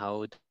discussion.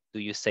 How do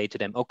you say to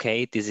them,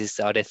 okay,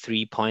 are the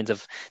 3 points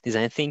of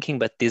design thinking,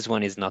 but this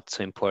one is not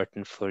so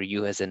important for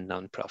you as a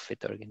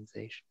non-profit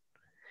organization?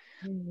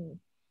 Mm.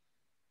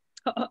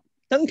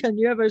 Duncan,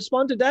 you have a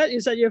response to that? You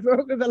said you've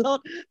worked with a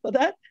lot for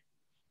that.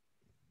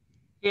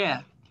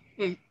 Yeah,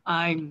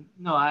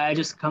 I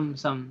just come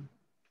some,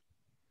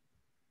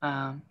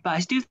 but I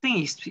still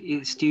think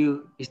it's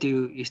still.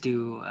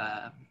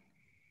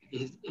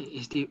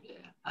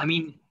 I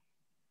mean,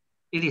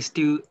 it is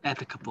still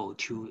applicable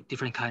to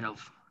different kind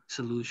of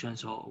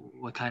solutions, or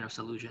what kind of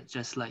solutions.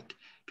 Just like,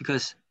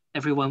 because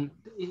everyone,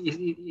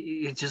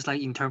 it's just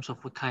like in terms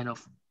of what kind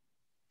of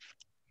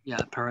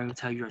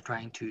parameter you're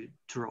trying to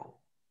draw.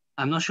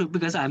 I'm not sure,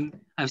 because I'm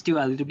still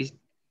a little bit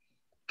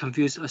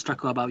confused or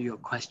struggle about your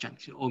question,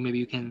 or maybe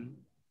you can,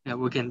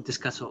 we can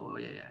discuss, or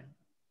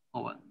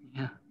what.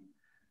 Yeah.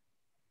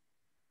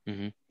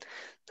 Mm-hmm.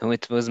 No,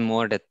 it was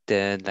more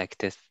that like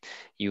this,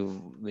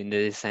 you in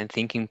the design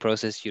thinking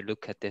process, you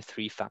look at the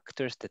 3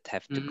 factors that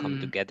have to come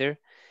together,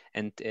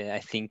 and I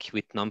think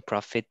with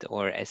nonprofit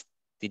or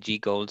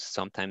SDG goals,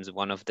 sometimes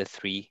one of the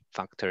 3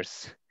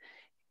 factors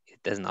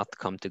does not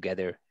come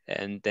together.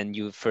 And then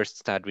you first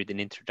start with an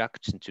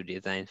introduction to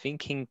design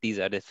thinking. These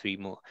are the 3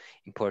 more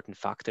important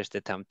factors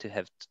that have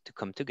to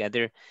come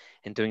together.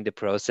 And during the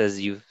process,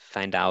 you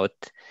find out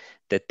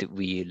that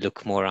we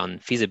look more on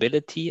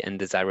feasibility and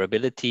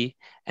desirability.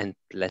 And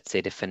let's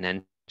say the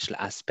financial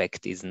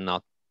aspect is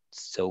not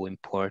so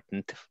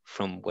important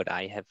from what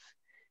I have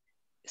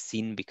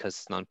seen,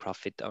 because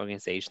nonprofit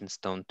organizations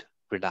don't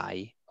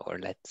rely, or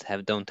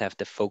don't have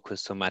the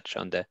focus so much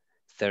on the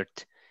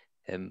 3rd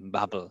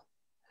bubble.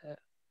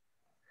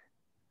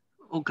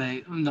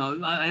 Okay,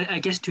 no, I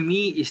guess to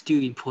me it's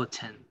still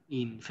important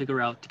in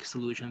figure out the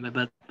solution,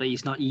 but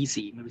it's not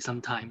easy maybe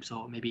sometimes,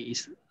 or maybe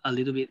it's a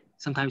little bit,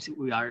 sometimes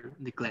we are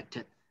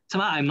neglected.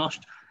 Somehow I'm not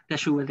that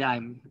sure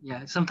whether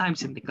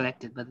sometimes it's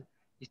neglected, but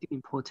it's still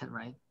important,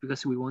 right?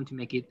 Because we want to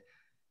make it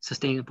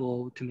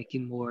sustainable, to make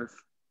it more,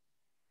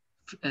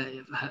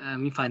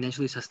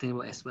 financially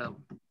sustainable as well.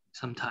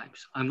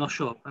 Sometimes I'm not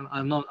sure.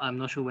 I'm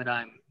not sure whether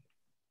I'm.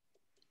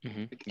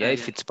 Yeah,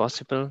 if it's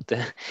possible,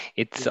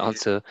 it's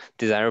also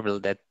desirable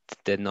that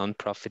the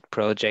non-profit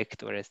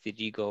project or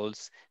SDG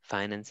goals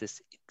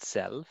finances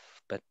itself.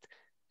 But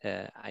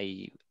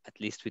at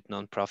least with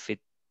non-profit,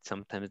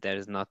 sometimes there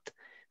is not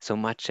so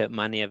much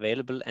money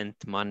available, and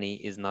money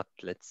is not,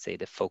 let's say,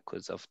 the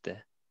focus of the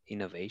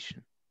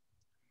innovation.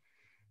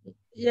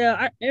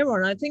 Yeah,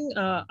 Aaron, I think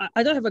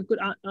I don't have a good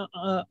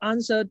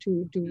answer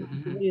to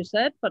what you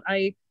said, but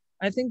I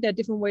think there are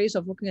different ways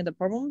of looking at the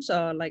problems.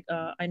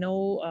 I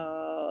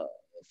know,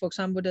 for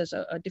example, there's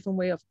a different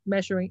way of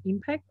measuring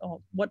impact, or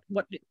what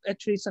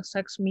actually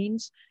success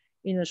means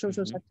in the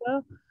social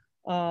sector.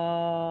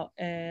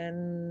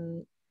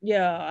 And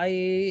yeah,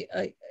 I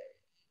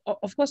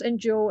of course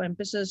NGO and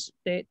business,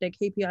 their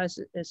KPIs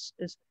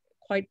is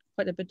quite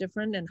a bit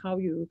different, and how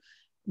you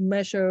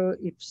measure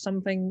if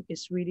something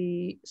is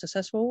really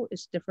successful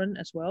is different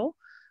as well.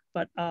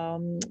 But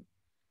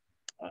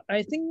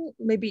I think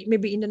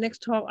maybe in the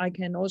next talk I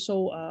can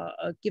also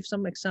give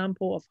some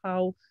example of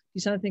how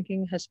design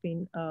thinking has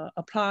been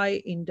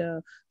applied in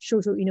the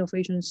social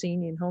innovation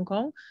scene in Hong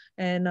Kong.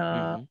 And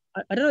I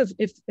don't know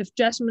if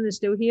Jasmine is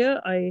still here.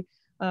 I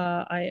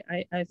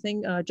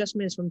think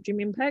Jasmine is from Dream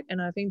Impact,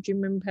 and I think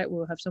Dream Impact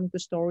will have some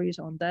good stories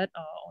on that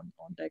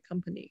on their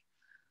company.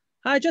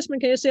 Hi, Jasmine,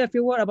 can you say a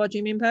few words about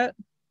Dream Impact?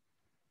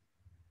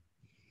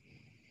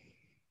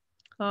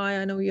 Hi,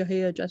 I know you're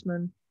here,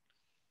 Jasmine.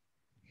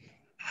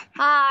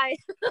 Hi.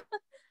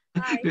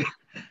 Hi.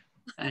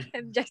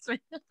 I'm Jasmine.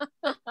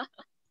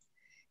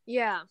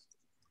 Yeah.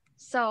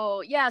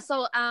 So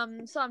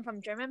I'm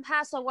from Dream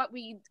Impact. So what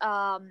we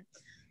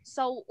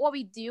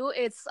do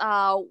is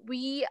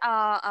we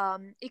are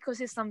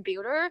ecosystem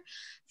builder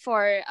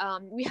for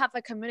we have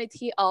a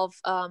community of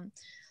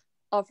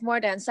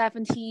more than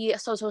 70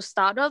 social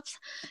startups,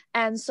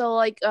 and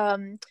so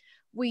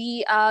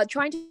we are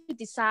trying to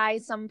design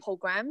some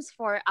programs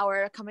for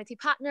our community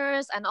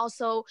partners, and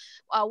also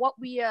what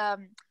we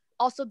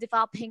also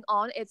developing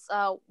on is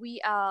we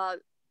are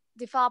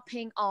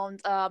developing on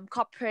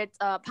corporate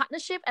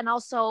partnership and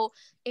also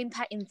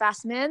impact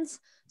investments.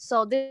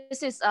 So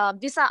this is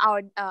these are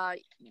our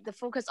the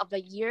focus of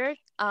the year,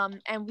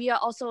 and we are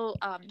also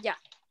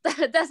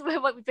that's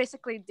what we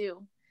basically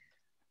do.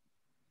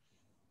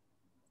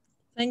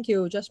 Thank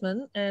you,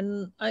 Jasmine.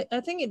 And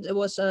I think it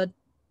was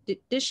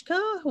Dishka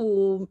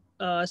who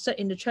said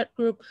in the chat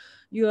group,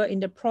 you are in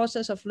the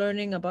process of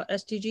learning about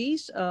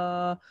SDGs.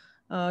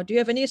 Do you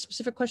have any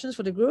specific questions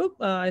for the group?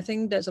 I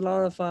think there's a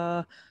lot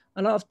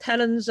of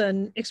talents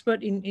and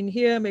expert in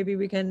here. Maybe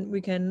we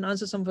can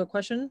answer some of the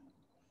question.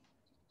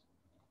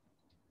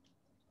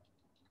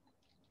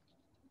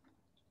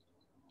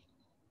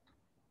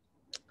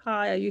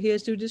 Hi, are you here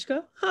still,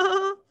 Dishka?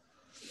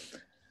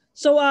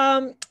 So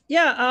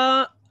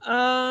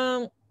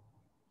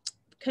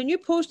can you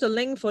post the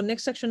link for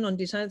next section on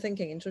design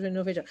thinking in social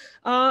innovation?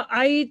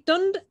 I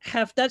don't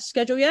have that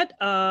schedule yet.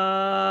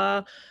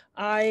 My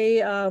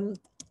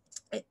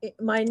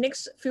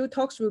next few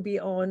talks will be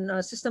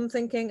on system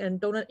thinking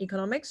and donut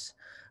economics.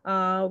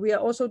 We are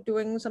also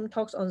doing some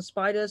talks on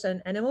spiders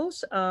and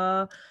animals.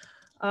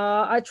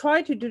 I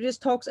try to do these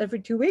talks every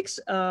 2 weeks,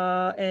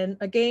 and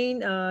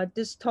again,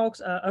 these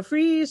talks are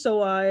free,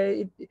 so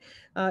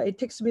it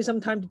takes me some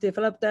time to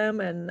develop them.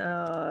 And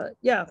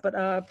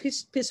but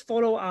please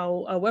follow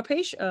our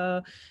webpage.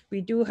 We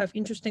do have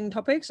interesting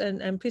topics,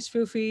 and please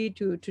feel free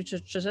to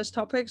suggest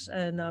topics,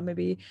 and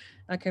maybe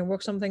I can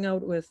work something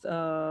out with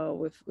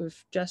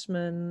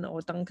Jasmine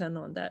or Duncan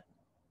on that.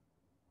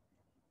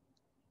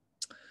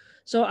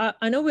 So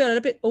I know we are a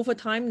little bit over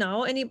time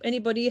now.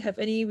 Anybody have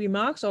any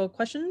remarks or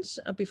questions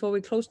before we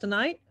close the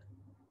night?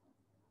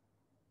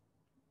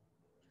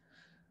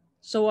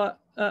 So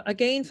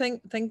again,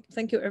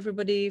 thank you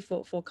everybody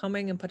for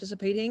coming and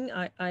participating.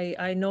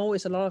 I know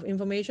it's a lot of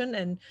information,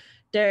 and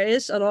there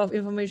is a lot of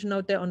information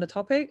out there on the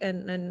topic,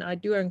 and I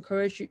do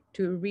encourage you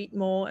to read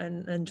more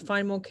and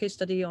find more case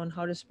study on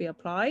how this be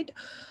applied.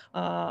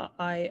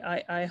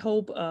 I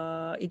hope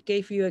it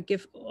gave you a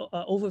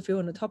overview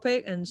on the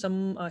topic and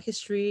some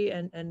history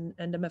and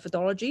the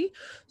methodology,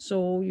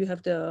 so you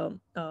have the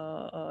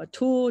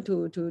tool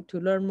to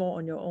learn more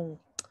on your own.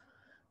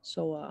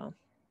 So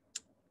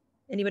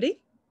anybody?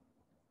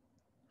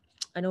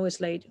 I know it's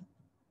late.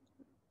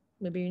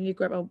 Maybe you need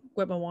to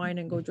grab a wine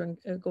and go drink,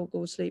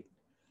 go sleep.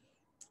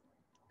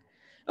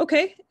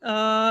 Okay,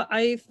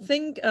 I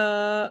think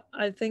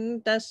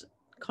that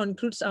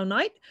concludes our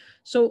night.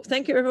 So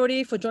thank you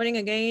everybody for joining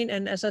again.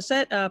 And as I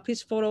said,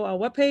 please follow our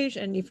webpage.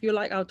 And if you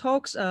like our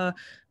talks,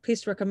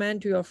 please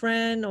recommend to your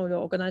friend or your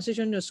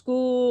organization, your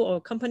school or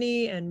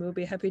company, and we'll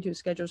be happy to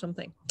schedule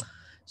something.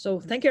 So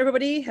thank you,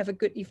 everybody. Have a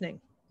good evening.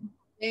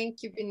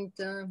 Thank you,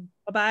 Benita.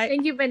 Bye-bye.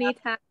 Thank you,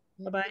 Benita.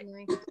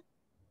 Bye-bye.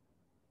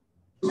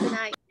 Good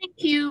night. Thank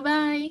you.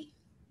 Bye.